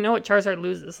Charizard, I don't even know what Charizard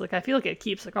loses. Like I feel like it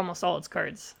keeps like almost all its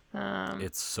cards.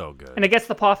 It's so good. And it gets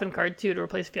the Poffin card too to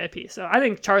replace VIP. So I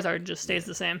think Charizard just stays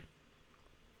the same.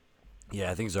 Yeah,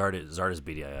 I think Zard is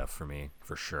BDIF for me,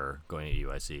 for sure, going to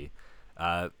UIC.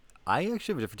 I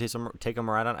actually have a different take on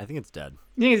Miraidon. I think it's dead.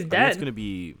 You think it's dead? It's going to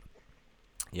be...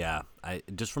 Yeah, I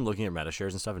just from looking at meta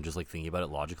shares and stuff and just like thinking about it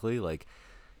logically, like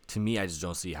to me, I just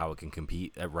don't see how it can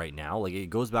compete right now. Like it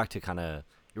goes back to kind of...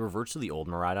 It reverts to the old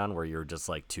Miraidon where you're just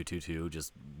like 2/2/2,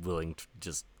 just willing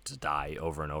to die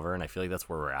over and over. And I feel like that's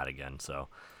where we're at again. So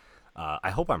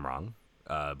I hope I'm wrong,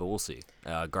 but we'll see.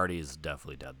 Guardy is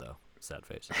definitely dead though. Sad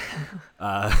face.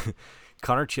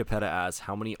 Connor Chiapetta asks,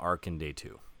 how many Arc in day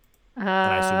 2? And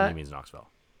I assume he means Knoxville.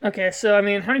 Okay, so I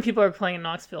mean, how many people are playing in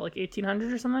Knoxville? Like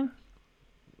 1,800 or something?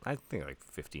 I think like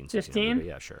 15, 15? But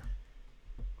yeah, sure.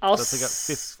 That's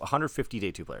like 150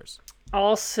 day 2 players.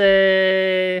 I'll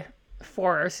say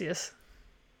 4 Arceus.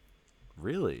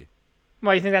 Really?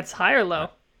 Why, you think that's high or low?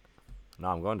 No,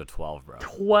 I'm going to 12, bro.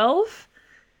 12?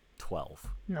 12.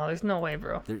 No, there's no way,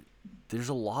 bro. There's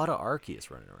a lot of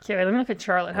Arceus running around. Okay, wait, let me look at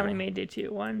Charlotte. How many made day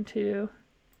 2? 1, 2.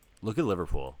 Look at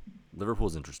Liverpool.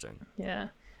 Liverpool's interesting. Yeah.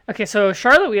 Okay, so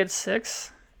Charlotte we had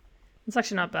 6. That's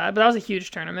actually not bad, but that was a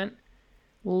huge tournament.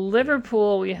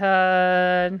 Liverpool we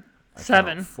had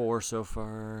 7. 4 so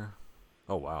far.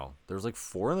 Oh, wow. There's like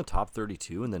 4 in the top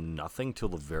 32 and then nothing till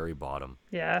the very bottom.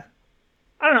 Yeah.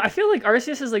 I don't know. I feel like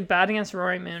Arceus is like bad against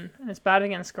Roaring Moon, and it's bad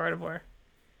against Gardevoir.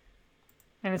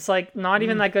 And it's like not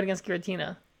even that good against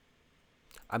Giratina.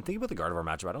 I'm thinking about the Gardevoir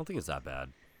matchup. I don't think it's that bad.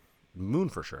 Moon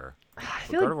for sure. I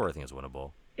feel Gardevoir I think is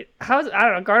winnable. I don't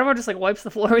know. Gardevoir just like wipes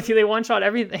the floor with you. They one-shot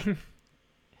everything.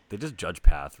 They just judge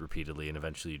path repeatedly, and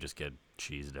eventually you just get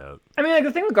cheesed out. I mean, like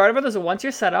the thing with Gardevoir is that once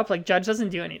you're set up, like Judge doesn't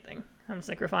do anything. I'm just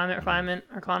like Refinement,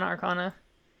 Arcana.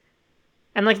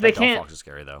 And like they can't. Fox is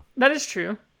scary though. That is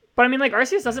true. But I mean, like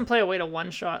Arceus doesn't play away to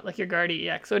one-shot like your Guardy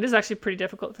EX, so it is actually pretty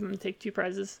difficult for them to take 2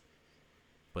 prizes.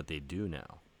 But they do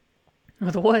now.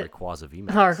 With what? Rayquaza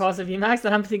VMAX. Oh, Rayquaza VMAX?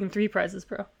 Then I'm taking 3 prizes,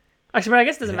 bro. Actually, but I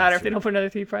guess it doesn't matter if they don't put another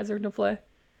 3 prizes into play.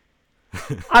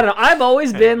 I don't know. I've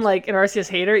always been like an Arceus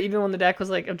hater, even when the deck was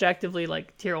like objectively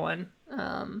like tier 1.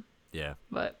 Yeah.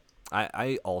 But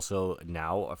I also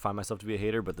now find myself to be a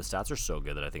hater, but the stats are so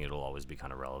good that I think it'll always be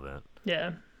kind of relevant.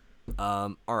 Yeah.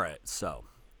 All right. So,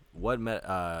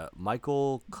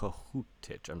 Michael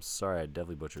Kahutich. I'm sorry, I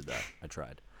definitely butchered that. I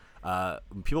tried.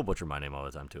 People butcher my name all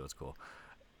the time too. It's cool.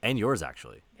 And yours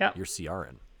actually. Yeah. You're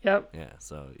CRN. Yep. Yeah.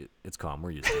 So it's calm.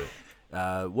 We're used to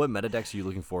it. What meta decks are you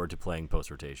looking forward to playing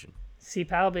post rotation?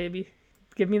 C-Pal, baby.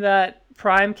 Give me that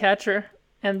Prime Catcher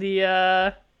and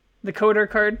the Coder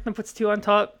card that puts 2 on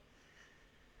top.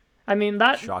 I mean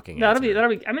that. Shocking. That'll be.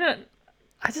 I mean,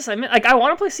 I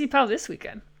want to play C-Pal this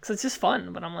weekend because it's just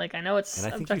fun. But I'm like, I know it's.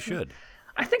 And I think you should.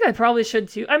 I think I probably should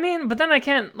too. I mean, but then I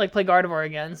can't like play Gardevoir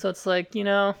again. So it's like, you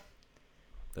know.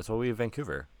 That's why we have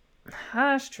Vancouver.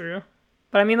 That's true.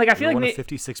 But I mean, like I feel like one of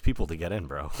 56 people to get in,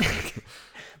 bro.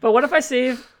 But what if I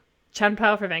save Chen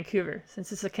Pao for Vancouver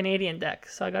since it's a Canadian deck?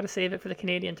 So I got to save it for the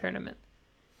Canadian tournament.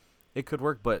 It could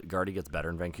work, but Guardy gets better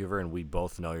in Vancouver, and we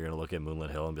both know you're going to look at Moonlit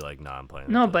Hill and be like, nah, I'm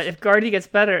playing. No, but if Guardy gets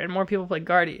better and more people play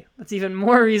Guardy, that's even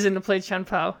more reason to play Chen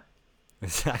Pao.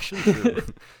 It's actually true.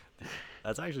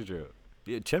 That's actually true.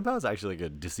 Yeah, Chen Pao is actually like a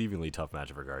deceivingly tough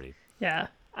matchup for Guardy. Yeah.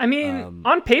 I mean,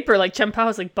 on paper, like Chen Pao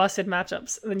is like busted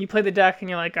matchups. And then you play the deck and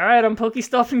you're like, all right, I'm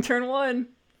Pokestopping turn 1.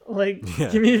 Like,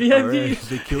 give me a VIP. Right,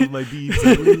 they killed my beats.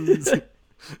 I lose.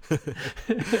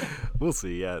 We'll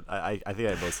see. Yeah, I think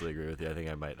I mostly agree with you. I think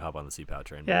I might hop on the C-Pow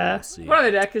train. Yeah. We'll see. What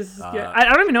other deck is good? I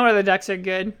don't even know what other decks are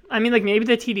good. I mean, like maybe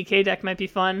the TDK deck might be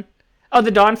fun. Oh,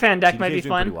 the Dawn Fan deck might be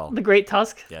fun. Well. The Great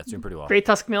Tusk. Yeah, it's doing pretty well. Great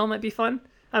Tusk Mill might be fun.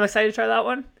 I'm excited to try that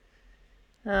one.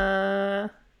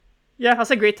 Yeah, I'll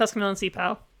say Great Tusk Mill and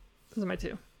C-Pow. Those are my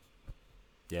 2.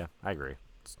 Yeah, I agree.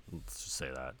 Let's just say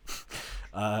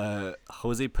that.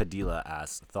 Jose Padilla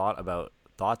asks,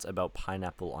 thoughts about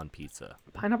pineapple on pizza.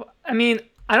 Pineapple. I mean,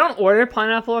 I don't order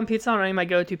pineapple on pizza on any of my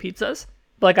go-to pizzas,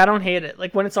 but like I don't hate it.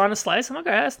 Like when it's on a slice, I'm like,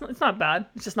 okay, it's not bad.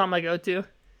 It's just not my go-to.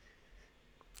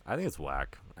 I think it's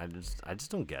whack. I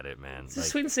just don't get it, man. It's like,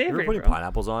 just sweet and savory, you're putting bro.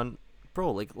 pineapples on,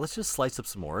 bro. Like, let's just slice up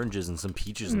some oranges and some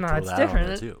peaches and No, throw it's that different. on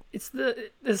there too. It's the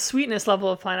sweetness level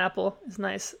of pineapple is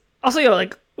nice. Also, yo,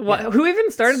 like, who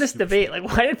even started this debate? Like,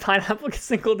 why did pineapple get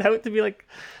singled out to be like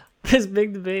this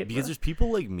big debate? Because there's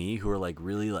people like me who are like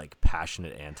really like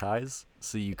passionate antis.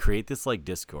 So you create this like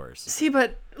discourse. See,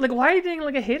 but like, why are you being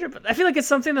like a hater? But I feel like it's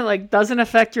something that like doesn't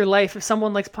affect your life if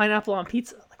someone likes pineapple on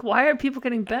pizza. Like, why are people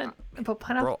getting bent about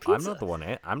pineapple pizza? I'm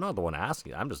not the one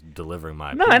asking. I'm just delivering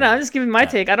my. No, opinion. I know. I'm just giving my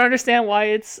take. I don't understand why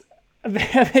it's a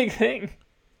big thing.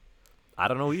 I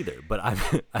don't know either, but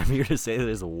I'm here to say that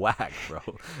it's whack, bro.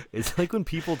 It's like when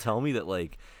people tell me that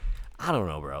like. I don't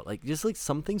know, bro. Like, just like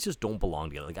some things just don't belong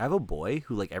together. Like, I have a boy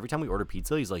who, like, every time we order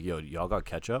pizza, he's like, "Yo, y'all got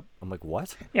ketchup?" I'm like,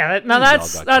 "What?" Yeah,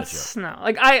 that's no.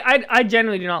 Like, I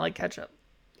generally do not like ketchup.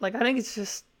 Like, I think it's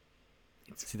just.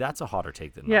 See, that's a hotter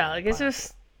take than yeah. Like, it's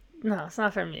just no, it's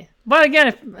not for me. But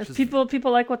again, if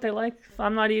people like what they like, if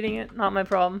I'm not eating it, not my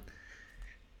problem.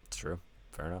 It's true.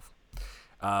 Fair enough.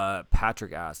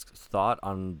 Patrick asks thoughts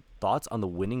on the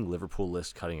winning Liverpool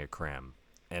list cutting a cram.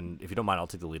 And if you don't mind, I'll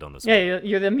take the lead on this. Yeah,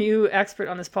 you're the Mew expert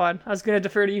on this pod. I was going to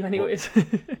defer to you anyways.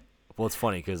 Well, it's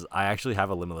funny because I actually have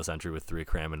a limitless entry with 3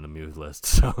 cram in the Mew list.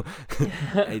 So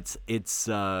it's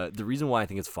the reason why I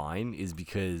think it's fine is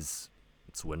because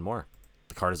it's win more.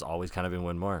 The card has always kind of been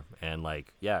win more. And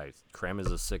like, yeah, cram is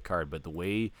a sick card, but the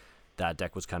way that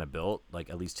deck was kind of built, like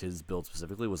at least his build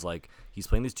specifically, was like he's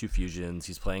playing these 2 fusions,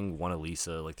 he's playing 1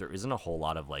 Elisa. Like there isn't a whole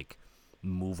lot of like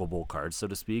movable cards, so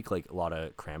to speak, like a lot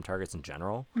of cram targets in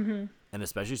general. Mm-hmm. And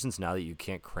especially since now that you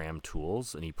can't cram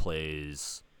tools and he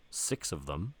plays 6 of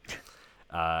them,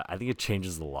 I think it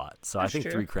changes a lot. So That's I think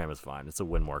true. 3 cram is fine. It's a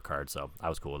win more card, so I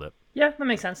was cool with it. Yeah, that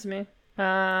makes sense to me.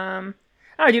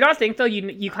 Do you not think though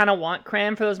you kind of want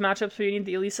cram for those matchups where you need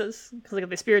the Elisas? Because like if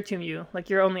they Spirit Tomb you,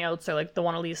 like your only outs are like the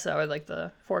 1 Elisa or like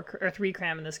the 4 or 3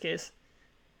 cram in this case.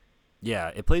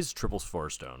 Yeah, it plays triples 4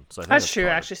 stone, so I think That's true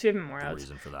actually. So you have more outs.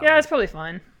 reason for that. Yeah, it's probably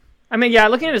fine. I mean, yeah,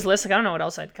 looking at his list, like I don't know what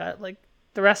else I'd cut. Like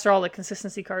the rest are all like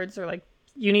consistency cards, or like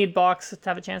you need box to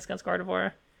have a chance against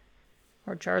Gardevoir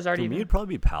or Charizard. For even. me, it'd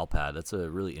probably be Palpad. That's a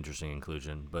really interesting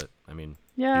inclusion, but I mean,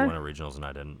 Yeah. you won originals and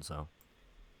I didn't, so.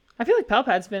 I feel like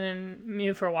Palpad's been in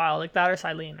Mew for a while, like that or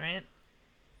Silene, right?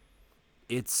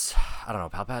 It's, I don't know,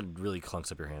 Palpad really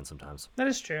clunks up your hand sometimes. That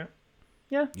is true.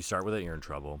 Yeah. You start with it, you're in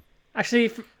trouble.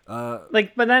 Actually,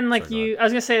 but then like sorry, I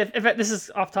was gonna say if this is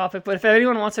off topic, but if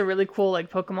anyone wants a really cool like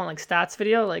Pokemon like stats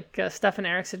video, like Stefan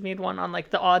Eriks had made one on like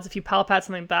the odds if you Palpat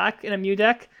something back in a Mew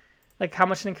deck, like how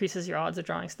much it increases your odds of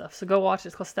drawing stuff. So go watch it.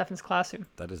 It's called Stefan's Classroom.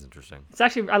 That is interesting. It's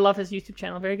actually I love his YouTube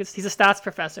channel. Very good. He's a stats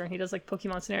professor and he does like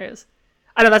Pokemon scenarios.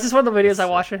 I know that's just one of the videos I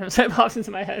watch for him, so it pops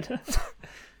into my head.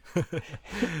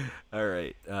 All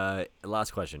right.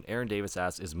 Last question. Aaron Davis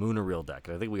asks, is Moon a real deck?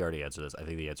 And I think we already answered this. I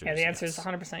think the answer is the answer yes. is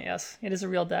 100% yes. It is a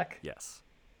real deck. Yes.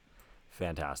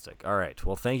 Fantastic. All right.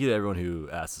 Well, thank you to everyone who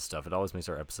asked this stuff. It always makes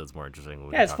our episodes more interesting.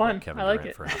 When we It's talk fun. about Kevin I like Durant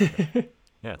it. for half a day.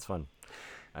 Yeah, it's fun.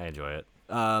 I enjoy it.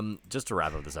 Just to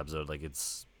wrap up this episode, like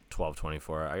it's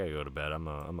 12:24. I gotta go to bed. I'm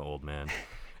an old man.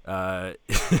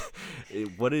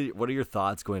 What are your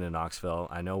thoughts going to Knoxville?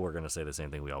 I know we're gonna say the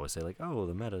same thing we always say, like, oh,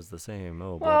 the meta's the same,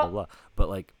 oh, blah blah blah. But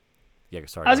like, yeah,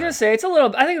 sorry. I was gonna say it's a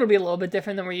little. I think it'll be a little bit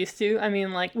different than we're used to. I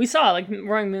mean, like we saw, like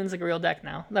Roaring Moon's like a real deck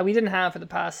now that we didn't have for the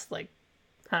past like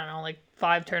I don't know, like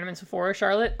 5 tournaments before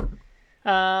Charlotte.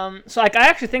 So like I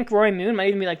actually think Roaring Moon might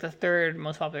even be like the 3rd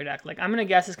most popular deck. Like I'm gonna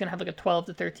guess it's gonna have like a 12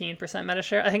 to 13% meta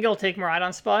share. I think it'll take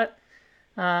Miraidon's spot.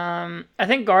 I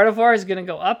think Gardevoir is gonna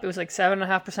go up. It was like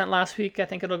 7.5% last week. I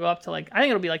think it'll go up to like I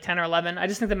think it'll be like 10 or 11. I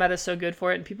just think the meta is so good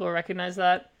for it, and people will recognize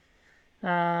that.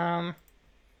 Charizard,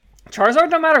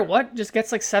 no matter what, just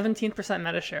gets like 17%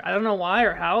 meta share. I don't know why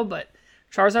or how, but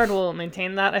Charizard will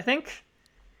maintain that, I think.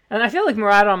 And I feel like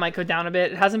Miraidon might go down a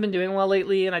bit. It hasn't been doing well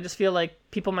lately, and I just feel like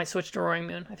people might switch to Roaring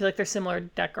Moon. I feel like they're similar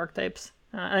deck archetypes.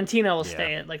 And Tina will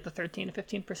stay at like the 13 to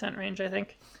 15% range, I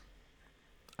think.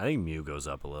 I think Mew goes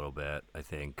up a little bit. I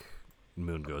think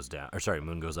Moon goes down. Or sorry,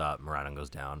 Moon goes up, Miraidon goes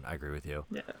down. I agree with you.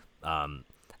 Yeah.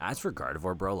 As for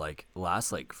Gardevoir, bro, like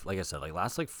last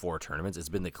 4 tournaments, it's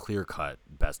been the clear-cut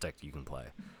best deck you can play.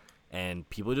 And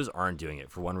people just aren't doing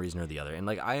it for one reason or the other. And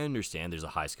like I understand there's a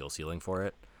high skill ceiling for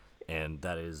it, and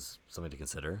that is something to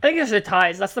consider. I think it's the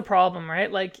ties. That's the problem,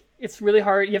 right? Like it's really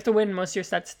hard. You have to win most of your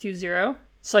sets 2-0.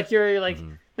 So like you're like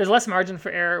there's less margin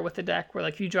for error with the deck where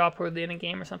like if you draw poorly in a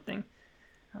game or something.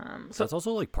 So that's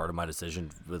also like part of my decision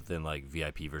within like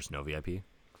VIP versus no VIP.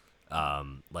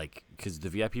 Like because the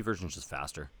VIP version is just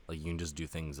faster. Like you can just do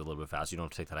things a little bit faster. You don't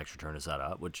have to take that extra turn to set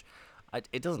up, which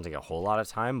It doesn't take a whole lot of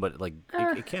time, but like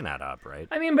it can add up, right?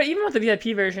 I mean, but even with the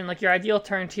VIP version, like your ideal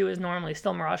turn 2 is normally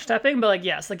still Mirage stepping, but like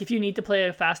yes, like if you need to play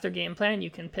a faster game plan, you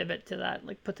can pivot to that.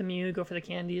 Like put the Mew, go for the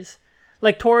candies.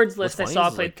 Like Tord's list, I saw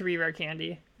played 3 rare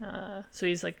candy, so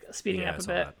he's like speeding up a bit.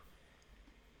 That.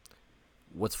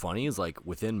 What's funny is like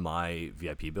within my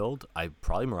VIP build, I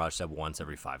probably Mirage step once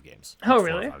every 5 games. Like oh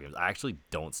really? 5 games. I actually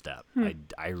don't step.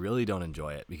 I really don't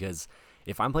enjoy it because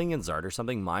if I'm playing against Zard or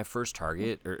something, my first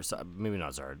target, or maybe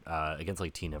not Zard, against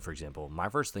like Tina, for example, my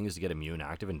first thing is to get immune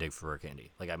active and dig for rare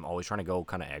candy. Like I'm always trying to go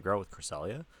kind of aggro with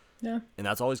Cresselia. Yeah. And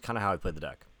that's always kind of how I play the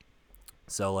deck.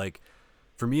 So like,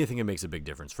 for me, I think it makes a big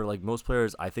difference. For like most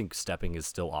players, I think stepping is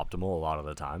still optimal a lot of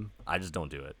the time. I just don't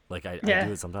do it. Like I do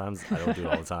it sometimes. I don't do it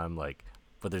all the time. Like,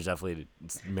 but there's definitely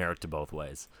merit to both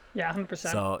ways. Yeah, 100%.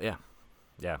 So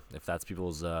yeah, if that's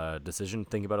people's decision,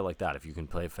 think about it like that. If you can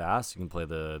play fast, you can play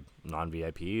the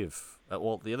non-VIP. If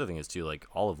well, the other thing is too, like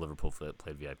all of Liverpool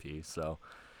played VIP, so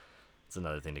it's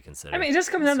another thing to consider. I mean, it just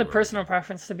comes down to personal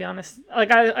preference, to be honest. Like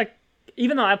I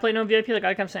even though I play no VIP, like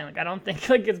I kept saying, like I don't think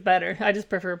like it's better. I just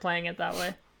prefer playing it that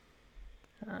way.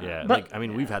 Yeah, but, like I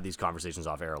mean, we've had these conversations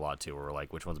off air a lot too, where we're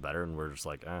like, which one's better, and we're just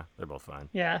like, they're both fine.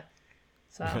 Yeah.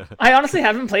 So I honestly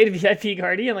haven't played VIP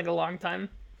Guardi in like a long time.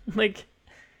 Like.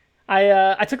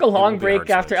 I took a long break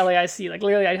after LAIC. Like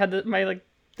literally, I had my like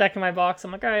deck in my box.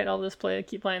 I'm like, all right, I'll just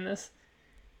keep playing this.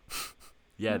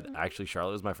 Yeah, actually,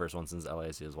 Charlotte was my first one since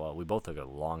LAIC as well. We both took a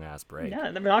long ass break.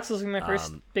 Yeah, the Monoxville was my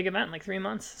first big event in like 3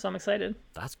 months, so I'm excited.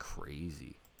 That's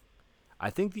crazy. I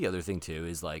think the other thing too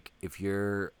is like if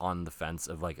you're on the fence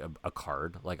of like a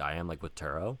card, like I am, like with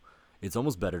Tarot, it's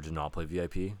almost better to not play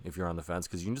VIP if you're on the fence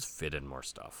because you can just fit in more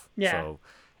stuff. Yeah. So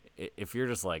if you're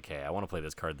just like, hey, I want to play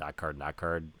this card, that card, and that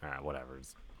card, whatever.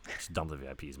 Just dump the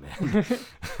VIPs,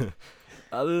 man.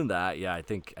 Other than that, yeah, I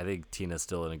think Tina's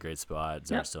still in a great spot.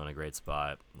 Zar's still in a great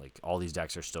spot. Like all these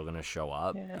decks are still gonna show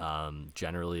up. Yeah.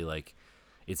 Generally, like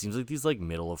it seems like these like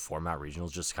middle of format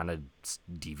regionals just kind of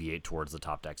deviate towards the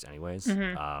top decks, anyways.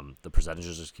 Mm-hmm. The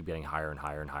percentages just keep getting higher and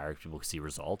higher and higher. People see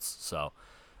results, so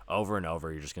over and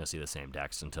over, you're just gonna see the same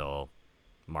decks until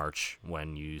March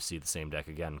when you see the same deck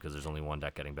again because there's only one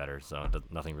deck getting better, so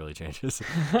nothing really changes.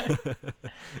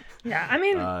 Yeah, I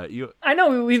mean, I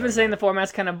know we've been saying the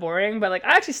format's kind of boring, but like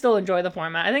I actually still enjoy the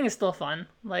format. I think it's still fun.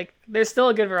 Like there's still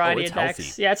a good variety of decks.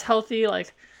 Healthy. Yeah, it's healthy.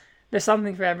 Like there's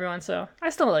something for everyone, so I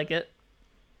still like it.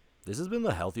 This has been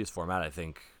the healthiest format I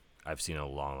think I've seen in a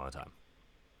long, long time.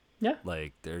 Yeah.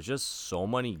 Like there's just so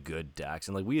many good decks,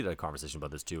 and like we had a conversation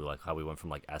about this too, like how we went from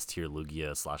like S tier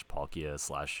Lugia /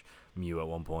 Palkia / Mew at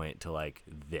one point to like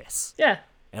this. Yeah.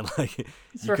 And like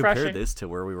it's you refreshing. Compare this to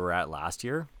where we were at last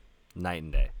year, night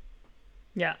and day.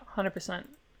 Yeah, 100%.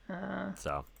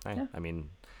 So I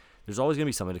mean, there's always gonna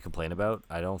be something to complain about.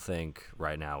 I don't think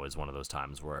right now is one of those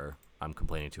times where I'm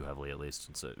complaining too heavily. At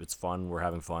least it's fun. We're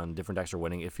having fun. Different decks are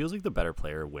winning. It feels like the better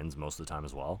player wins most of the time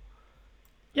as well.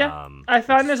 Yeah, I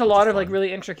find there's a lot of like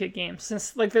really intricate games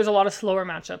since like there's a lot of slower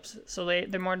matchups, so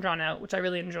they're more drawn out, which I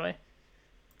really enjoy.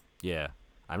 Yeah,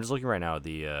 I'm just looking right now at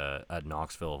the at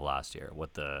Knoxville of last year,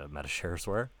 what the meta shares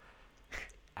were.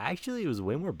 Actually, it was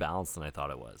way more balanced than I thought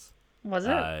it was. Was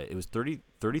it? It was 33%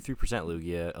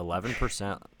 Lugia,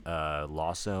 11%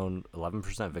 Lost Zone, 11%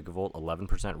 Vikavolt,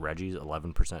 11% Regis,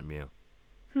 11% Mew.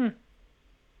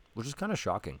 Which is kind of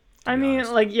shocking. I mean,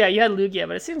 honest. Like yeah, you had Lugia,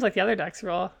 but it seems like the other decks were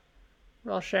all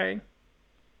sharing.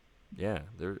 Yeah,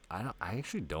 I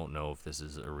actually don't know if this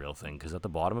is a real thing because at the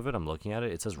bottom of it, I'm looking at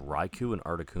it. It says Raikou and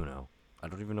Articuno. I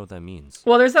don't even know what that means.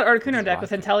 Well, there's that Articuno deck with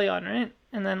Inteleon, right?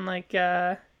 And then like.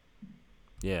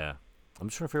 Yeah, I'm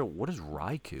just trying to figure out what is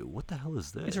Raikou. What the hell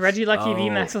is this? It's Regilucky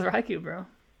VMAX with Raikou, bro.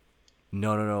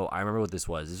 No. I remember what this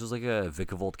was. This was like a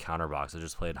Vikavolt counterbox that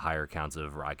just played higher counts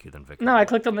of Raikou than Vikavolt. No, I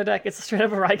clicked on the deck. It's straight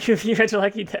up a Raikou v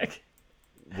Regilucky deck.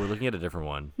 We're looking at a different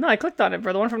one. No, I clicked on it,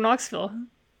 bro. The one from Knoxville.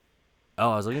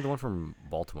 Oh, I was looking at the one from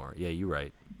Baltimore. Yeah, you're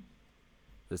right.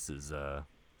 This is a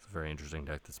very interesting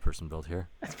deck this person built here.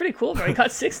 That's pretty cool, bro. He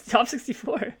got top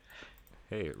 64.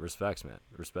 Hey, respects, man.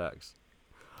 Respects.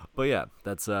 But yeah,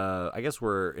 that's I guess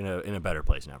we're in a better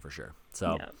place now for sure.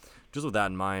 So just with that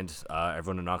in mind,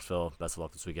 everyone in Knoxville, best of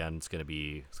luck this weekend. It's gonna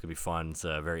be fun. It's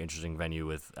a very interesting venue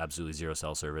with absolutely zero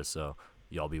cell service, so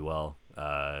y'all be well.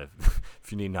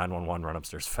 If you need 911, run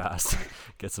upstairs fast.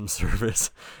 Get some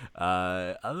service.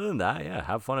 Other than that, yeah,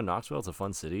 have fun in Knoxville. It's a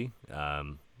fun city.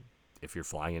 If you're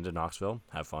flying into Knoxville,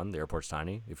 have fun. The airport's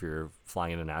tiny. If you're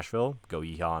flying into Nashville, go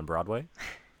yeehaw on Broadway.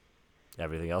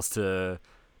 Everything else to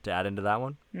add into that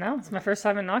one? No, it's my first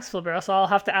time in Knoxville, bro, so I'll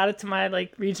have to add it to my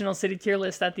like regional city tier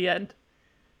list at the end.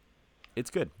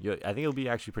 It's good. I think it'll be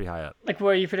actually pretty high up. Like, what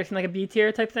are you predicting, like a B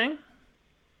tier type thing?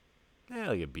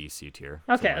 like a B, C tier.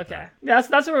 Okay, like okay. Yeah,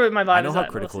 that's where my vibe is. I know how at,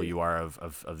 critical mostly. you are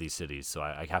of these cities, so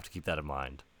I have to keep that in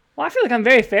mind. Well, I feel like I'm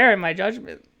very fair in my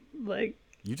judgment. Like,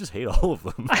 you just hate all of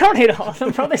them. I don't hate all of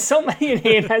them, bro. There's so many in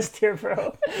A and S tier,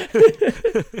 bro.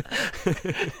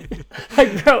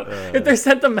 Like, bro, if there's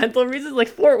sentimental reasons, like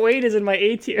Fort Wayne is in my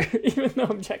A tier, even though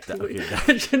objectively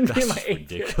it shouldn't be in my A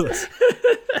ridiculous.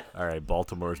 All right,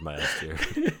 Baltimore's my S tier.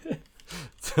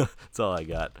 That's all I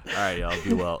got. All right, y'all.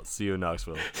 Be well. See you in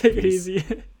Knoxville. Take it easy.